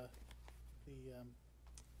 I'd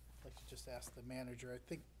like to just ask the manager, I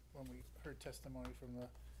think when we heard testimony from the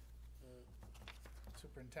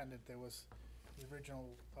superintendent, there was the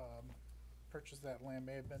original purchase of that land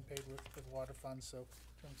may have been paid with water funds, so in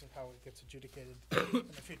terms of how it gets adjudicated in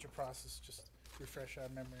the future process, just refresh our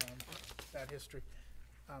memory on that history.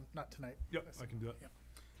 Not tonight. Yep, I can do it. Yep.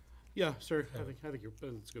 Yeah, sir. I think that's a good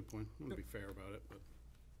point. I want to be fair about it, but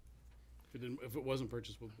if it wasn't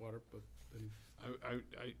purchased with water, but then.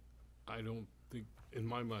 I don't think, in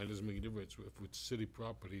my mind, it doesn't make a difference if it's city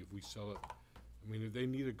property, if we sell it. I mean, if they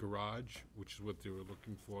need a garage, which is what they were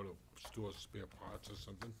looking for to store spare parts or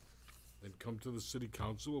something, then come to the city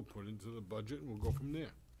council, we'll put it into the budget, and we'll go from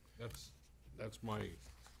there. That's my,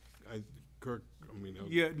 Kirk, I mean.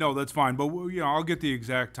 Yeah, no, that's fine, but, I'll get the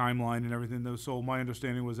exact timeline and everything, though. So my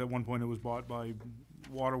understanding was at one point it was bought by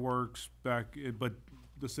Waterworks but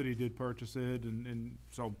the city did purchase it, and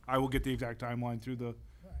so I will get the exact timeline through the,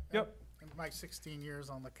 yep. In my 16 years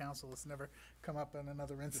on the council, it's never come up in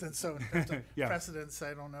another instance, so in terms of Yeah. precedence,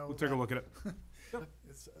 I don't know. We'll take a look at it.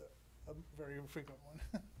 It's a very infrequent one.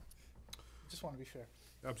 Just want to be fair.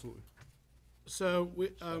 Absolutely. So,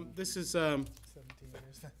 this is 17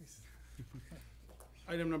 years.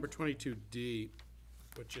 item number 22D,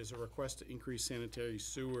 which is a request to increase sanitary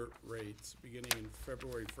sewer rates beginning in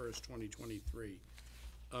February 1st, 2023.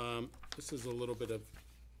 This is a little bit of,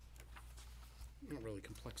 not really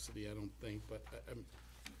complexity, I don't think, but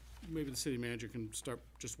maybe the city manager can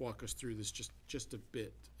just walk us through this just a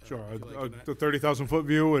bit. Sure, if you like, and the 30,000-foot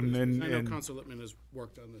view and. I know Council Lippman has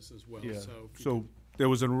worked on this as well, Yeah, so. if you so there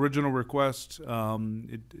was an original request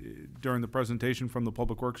during the presentation from the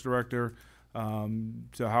Public Works Director to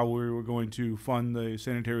how we were going to fund the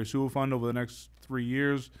sanitary sewer fund over the next 3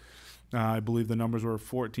 years. I believe the numbers were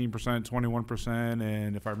 14%, 21%,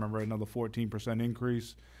 and if I remember, another 14%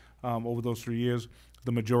 increase over those 3 years.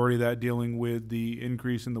 The majority of that dealing with the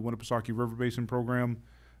increase in the Winnipesaukee River Basin Program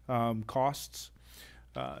costs.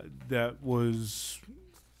 That was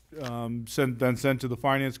sent to the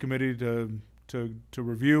Finance Committee to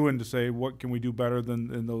review and to say what can we do better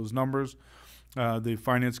than those numbers. The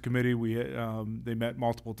Finance Committee, they met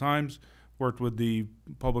multiple times, worked with the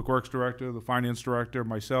Public Works Director, the Finance Director,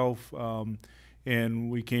 myself,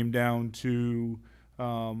 and we came down to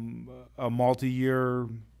a multi-year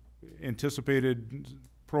anticipated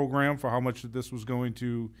program for how much this was going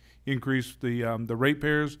to increase the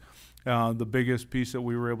ratepayers. The biggest piece that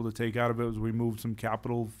we were able to take out of it was we moved some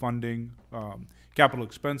capital funding, capital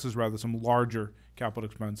expenses rather, some larger capital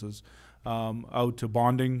expenses out to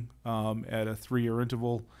bonding at a 3-year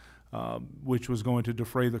interval, which was going to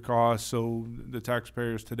defray the cost. So the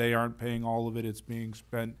taxpayers today aren't paying all of it. It's being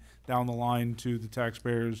spent down the line to the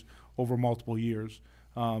taxpayers over multiple years.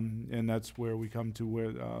 And that's where we come to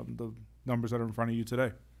where the numbers that are in front of you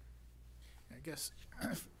today. I guess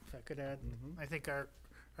if I could add, I think our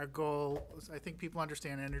goal is, I think people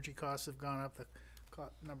understand energy costs have gone up, the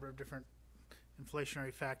number of different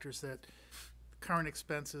inflationary factors that current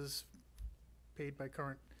expenses paid by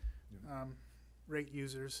current rate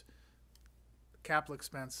users, capital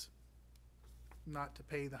expense, not to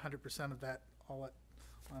pay the 100% of that all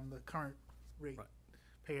on the current rate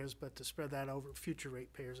payers, but to spread that over future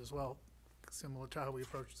rate payers as well, similar to how we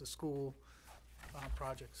approach the school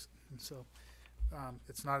projects. And so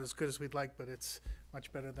it's not as good as we'd like, but it's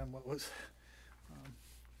much better than what was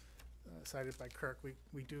cited by Kirk.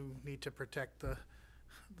 We do need to protect the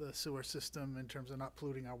sewer system in terms of not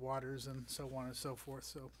polluting our waters and so on and so forth.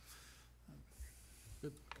 So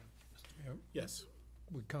Yes.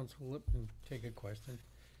 Would Council Lippman take a question?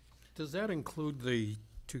 Does that include the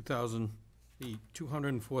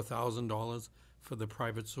 $204,000 for the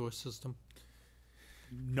private sewer system?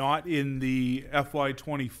 Not in the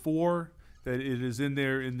FY24, that it is in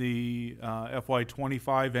there in the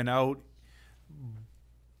FY25 and out,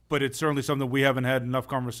 but it's certainly something we haven't had enough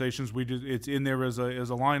conversations. It's in there as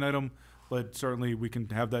a line item, but certainly we can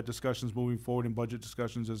have that discussions moving forward in budget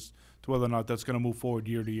discussions as to whether or not that's going to move forward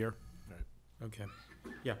year to year. Okay.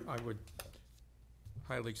 Yeah, I would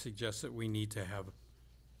highly suggest that we need to have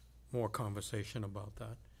more conversation about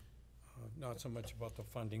that. Not so much about the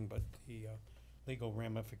funding, but the legal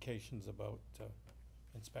ramifications about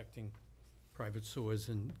inspecting private sewers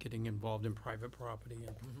and getting involved in private property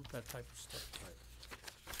and that type of stuff.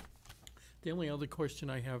 The only other question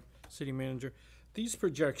I have, City Manager, these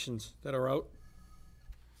projections that are out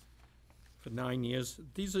for 9 years, are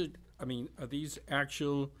these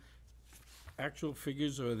actual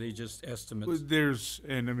figures, or are they just estimates?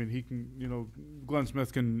 He can, Glenn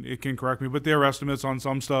Smith can correct me, but they're estimates on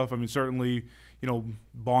some stuff. I mean, certainly,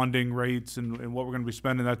 bonding rates and what we're going to be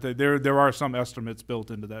spending, that there are some estimates built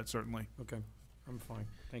into that, certainly. Okay, I'm fine.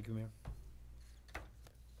 Thank you, Mayor.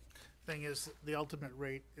 thing is, the ultimate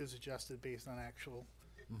rate is adjusted based on actual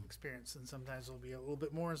experience, and sometimes it'll be a little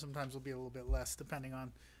bit more, and sometimes it'll be a little bit less, depending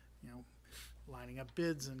on, lining up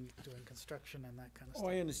bids and doing construction and that kind of stuff. Oh,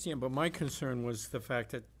 I understand, but my concern was the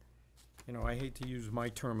fact that, I hate to use my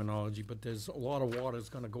terminology, but there's a lot of water that's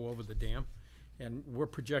gonna go over the dam, and we're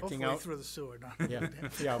projecting Hopefully out. through the sewer, not. Yeah,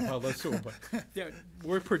 yeah, well, that's sewer, but, yeah,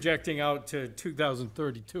 we're projecting out to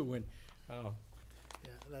 2032, and, Yeah,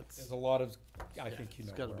 that's, there's a lot of, I think you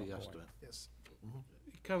know. It's gotta where be I'm going. estimate. yes.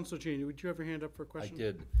 Councilor Cheney, would you have your hand up for a I question?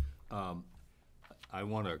 did. I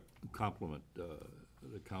want to compliment the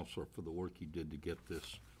counselor for the work he did to get this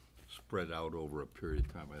spread out over a period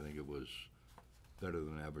of time. I think it was better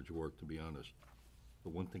than average work, to be honest. The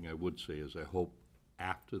one thing I would say is I hope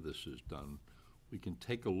after this is done, we can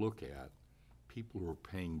take a look at people who are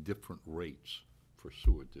paying different rates for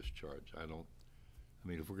sewer discharge. I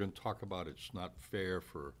mean, if we're gonna talk about it's not fair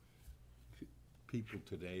for people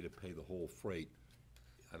today to pay the whole freight,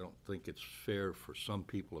 I don't think it's fair for some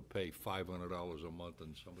people to pay $500 a month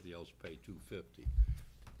and somebody else pay $250.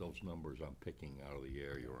 Those numbers I'm picking out of the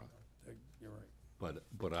air, you're on. You're right.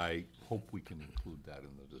 But I hope we can include that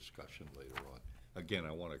in the discussion later on. Again,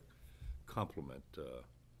 I want to compliment the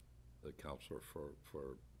counselor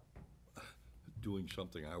for doing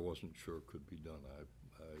something I wasn't sure could be done.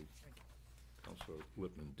 Counselor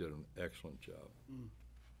Lippman did an excellent job.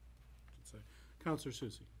 Should say. Counselor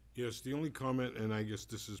Susie. Yes, the only comment, and I guess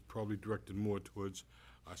this is probably directed more towards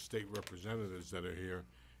our state representatives that are here,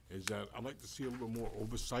 is that I'd like to see a little more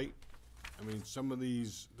oversight. I mean, some of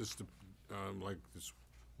these, like this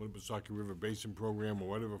Winnipesaukee River Basin Program or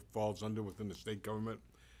whatever falls under within the state government,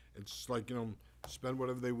 it's like, you know, spend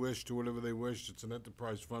whatever they wish, do whatever they wish. It's an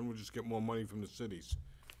enterprise fund. We'll just get more money from the cities,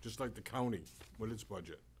 just like the county with its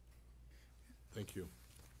budget. Thank you.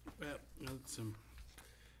 Well, that's,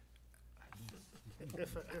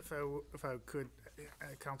 If I could,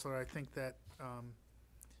 Counselor, I think that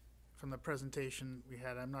from the presentation we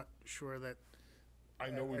had, I'm not sure that. I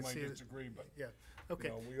know we might see it. disagree, but, Yeah, okay.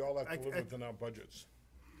 you know, we all have to live within our budgets.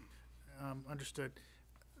 Understood.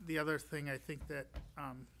 The other thing I think that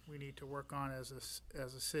we need to work on as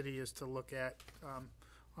a city is to look at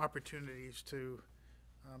opportunities to,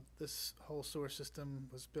 this whole sewer system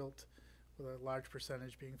was built with a large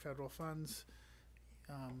percentage being federal funds.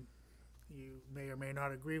 You may or may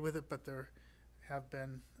not agree with it, but there have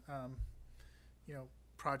been, you know,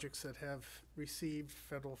 projects that have received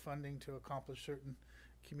federal funding to accomplish certain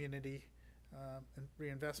community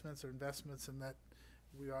reinvestments or investments, and that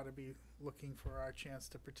we ought to be looking for our chance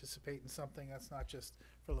to participate in something that's not just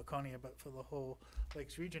for Laconia, but for the whole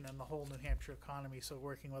Lakes region and the whole New Hampshire economy. So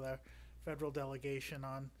working with our federal delegation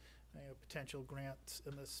on potential grants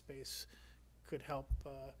in this space could help.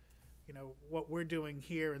 You know, what we're doing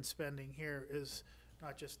here and spending here is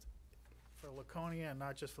not just for Laconia and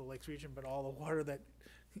not just for the Lakes region, but all the water that,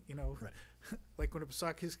 you know, right. Lake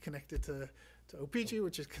Winnipesaukee is connected to Opechee,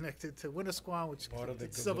 which is connected to Winnisquam, which is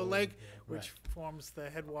connected to Silver Lake, which forms the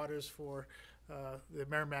headwaters for the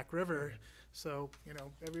Merrimack River. So, you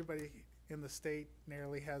know, everybody in the state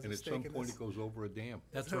nearly has And a at stake some in point, this. it goes over a dam.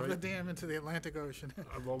 That's right. The dam into the Atlantic Ocean.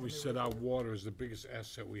 I've always said our water is the biggest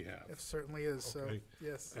asset we have. It certainly is, so, Okay?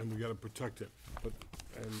 yes. And we gotta protect it. But,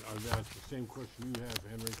 and I've asked the same question you have,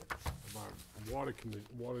 Henry, about water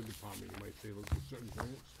department. You might say, look at certain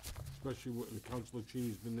grants, especially when the Councilor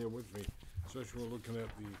Cheney's been there with me, especially when we're looking at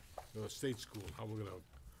the state school, how we're gonna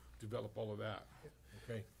develop all of that,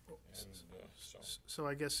 okay? And, So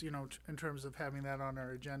I guess, you know, in terms of having that on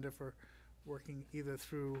our agenda for working either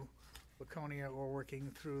through Laconia or working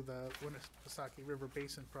through the Winnipesaukee River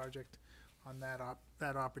Basin project on that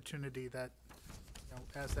opportunity, that, you know,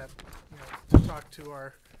 as that, you know, to talk to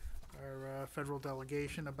our federal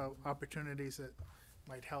delegation about opportunities that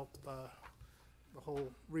might help the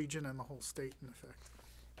whole region and the whole state in effect.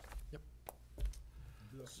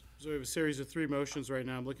 So we have a series of 3 motions right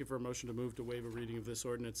now. I'm looking for a motion to move to waive a reading of this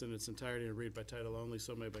ordinance in its entirety and read by title only.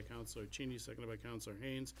 So made by Counselor Cheney, seconded by Counselor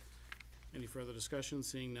Haynes. Any further discussion?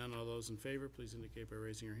 Seeing none, all those in favor, please indicate by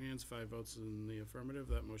raising your hands. 5 votes in the affirmative.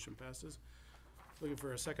 That motion passes. Looking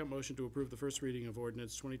for a second motion to approve the first reading of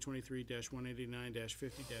ordinance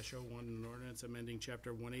 2023-189-50-01, an ordinance amending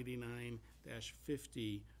chapter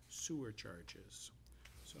 189-50 sewer charges.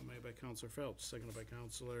 So made by Counselor Phelps, seconded by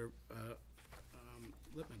Counselor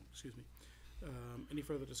Lippman, excuse me. Any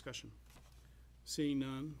further discussion? Seeing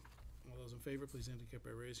none, all those in favor, please indicate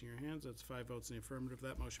by raising your hands. That's 5 votes in the affirmative.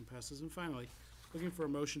 That motion passes. And finally, looking for a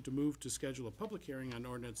motion to move to schedule a public hearing on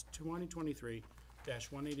ordinance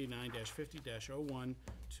 2023-189-50-01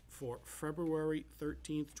 for February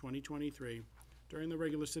 13th, 2023, during the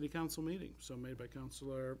regular city council meeting. So made by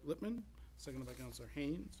Counselor Lippman, seconded by Counselor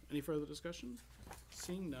Haynes. Any further discussion?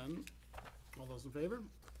 Seeing none, all those in favor?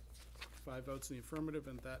 5 votes in the affirmative,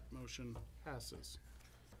 and that motion passes.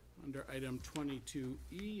 Under item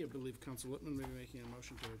 22E, I believe Council Lippman may be making a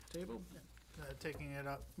motion to table. Taking it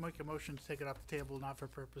up, make a motion to take it off the table, not for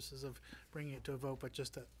purposes of bringing it to a vote, but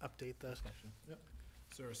just to update the. Yep.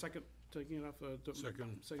 Is there a second taking it off the?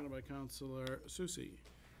 Second. Seconded by Councilor Susie.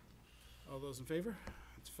 All those in favor?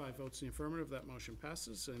 It's 5 votes in the affirmative. That motion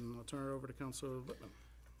passes, and I'll turn it over to Councilor Lippman.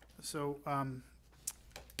 So, I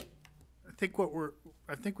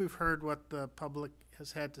think we've heard what the public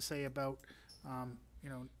has had to say about, you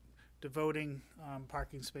know, devoting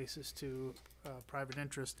parking spaces to private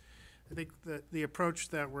interest. I think that the approach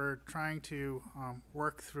that we're trying to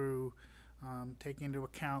work through, taking into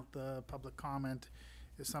account the public comment,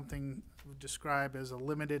 is something we describe as a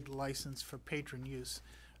limited license for patron use.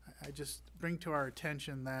 I just bring to our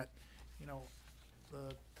attention that, you know,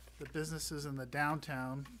 the businesses in the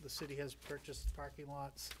downtown, the city has purchased parking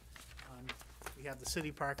lots. We have the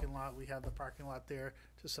city parking lot, we have the parking lot there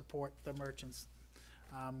to support the merchants.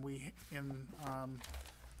 In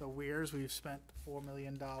the Weirs, we've spent $4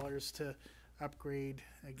 million to upgrade.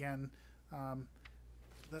 Again,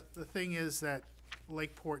 the thing is that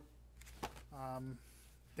Lakeport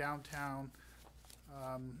downtown,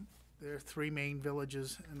 there are 3 main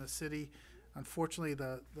villages in the city. Unfortunately,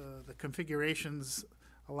 the configurations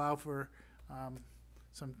allow for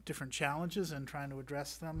some different challenges in trying to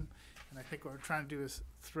address them. And I think what we're trying to do is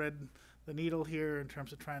thread the needle here in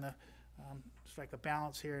terms of trying to strike a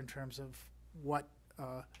balance here in terms of what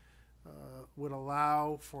would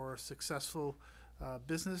allow for successful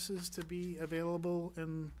businesses to be available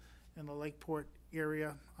in the Lakeport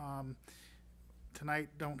area. Tonight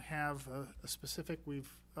don't have a specific.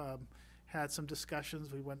 We've had some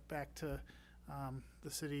discussions. We went back to the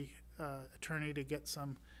city attorney to get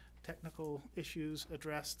some technical issues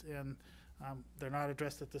addressed, and they're not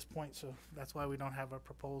addressed at this point, so that's why we don't have a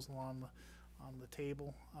proposal on the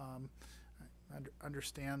table. I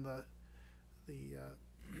understand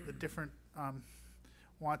the different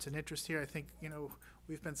wants and interests here. I think, you know,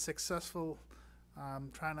 we've been successful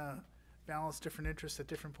trying to balance different interests at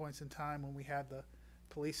different points in time. When we had the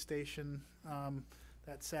police station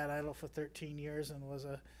that sat idle for 13 years and was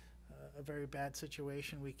a very bad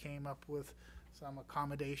situation, we came up with some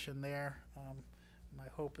accommodation there. My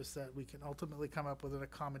hope is that we can ultimately come up with an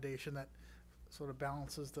accommodation that sort of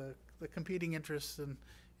balances the competing interests and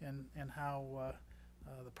how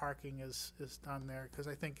the parking is done there. Because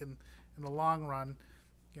I think in the long run,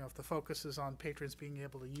 you know, if the focus is on patrons being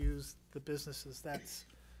able to use the businesses, that's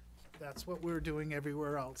what we're doing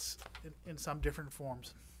everywhere else in some different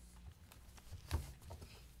forms.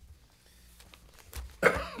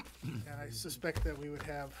 And I suspect that we would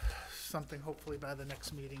have something hopefully by the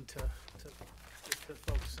next meeting to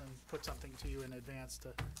folks and put something to you in advance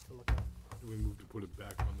to look at. Do we move to put it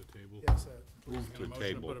back on the table? Yes, Got a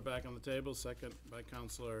motion to put it back on the table, second by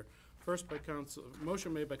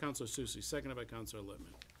motion made by Counselor Susie, seconded by Counselor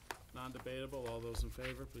Littman. Non-debatable, all those in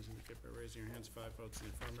favor, please indicate by raising your hands. 5 votes in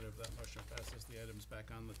the affirmative, that motion passes. The item's back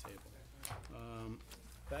on the table.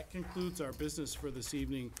 That concludes our business for this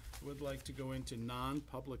evening. Would like to go into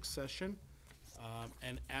non-public session.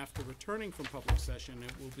 And after returning from public session,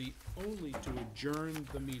 it will be only to adjourn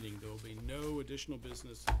the meeting. There will be no additional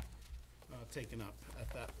business taken up at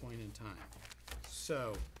that point in time.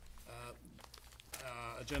 So,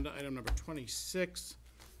 agenda item number 26.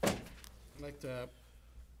 I'd like to,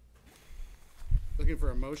 looking for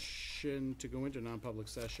a motion to go into non-public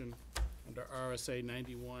session under RSA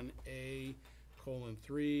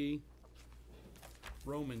 91A:3,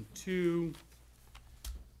 Roman 2,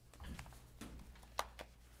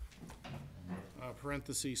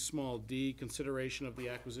 parentheses, small d, consideration of the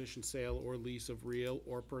acquisition, sale, or lease of real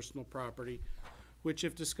or personal property, which,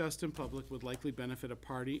 if discussed in public, would likely benefit a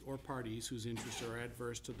party or parties whose interests are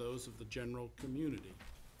adverse to those of the general community.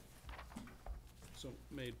 So,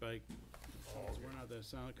 made by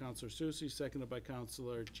Counselor Susie, seconded by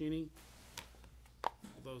Counselor Cheney.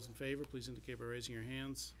 All those in favor, please indicate by raising your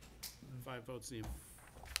hands. 5 votes in the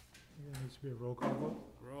There needs to be a roll call vote?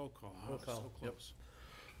 roll call. Roll call, So yep.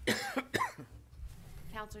 close.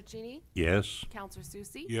 Counselor Cheney? Yes. Counselor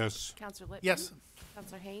Susie? Yes. Counselor Littman? Yes.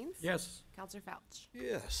 Counselor Haynes? Yes. Counselor Felch?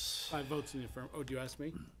 Yes. 5 votes in the affirmative. Oh, do you ask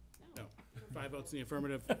me? No. 5 votes in the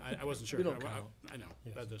affirmative. I wasn't sure. We don't I know,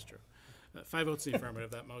 that is true. 5 votes in the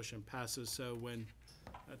affirmative, that motion passes. So when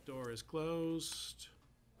that door is closed.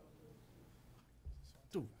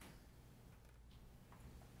 So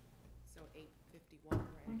 8:51,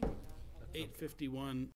 right? 8:51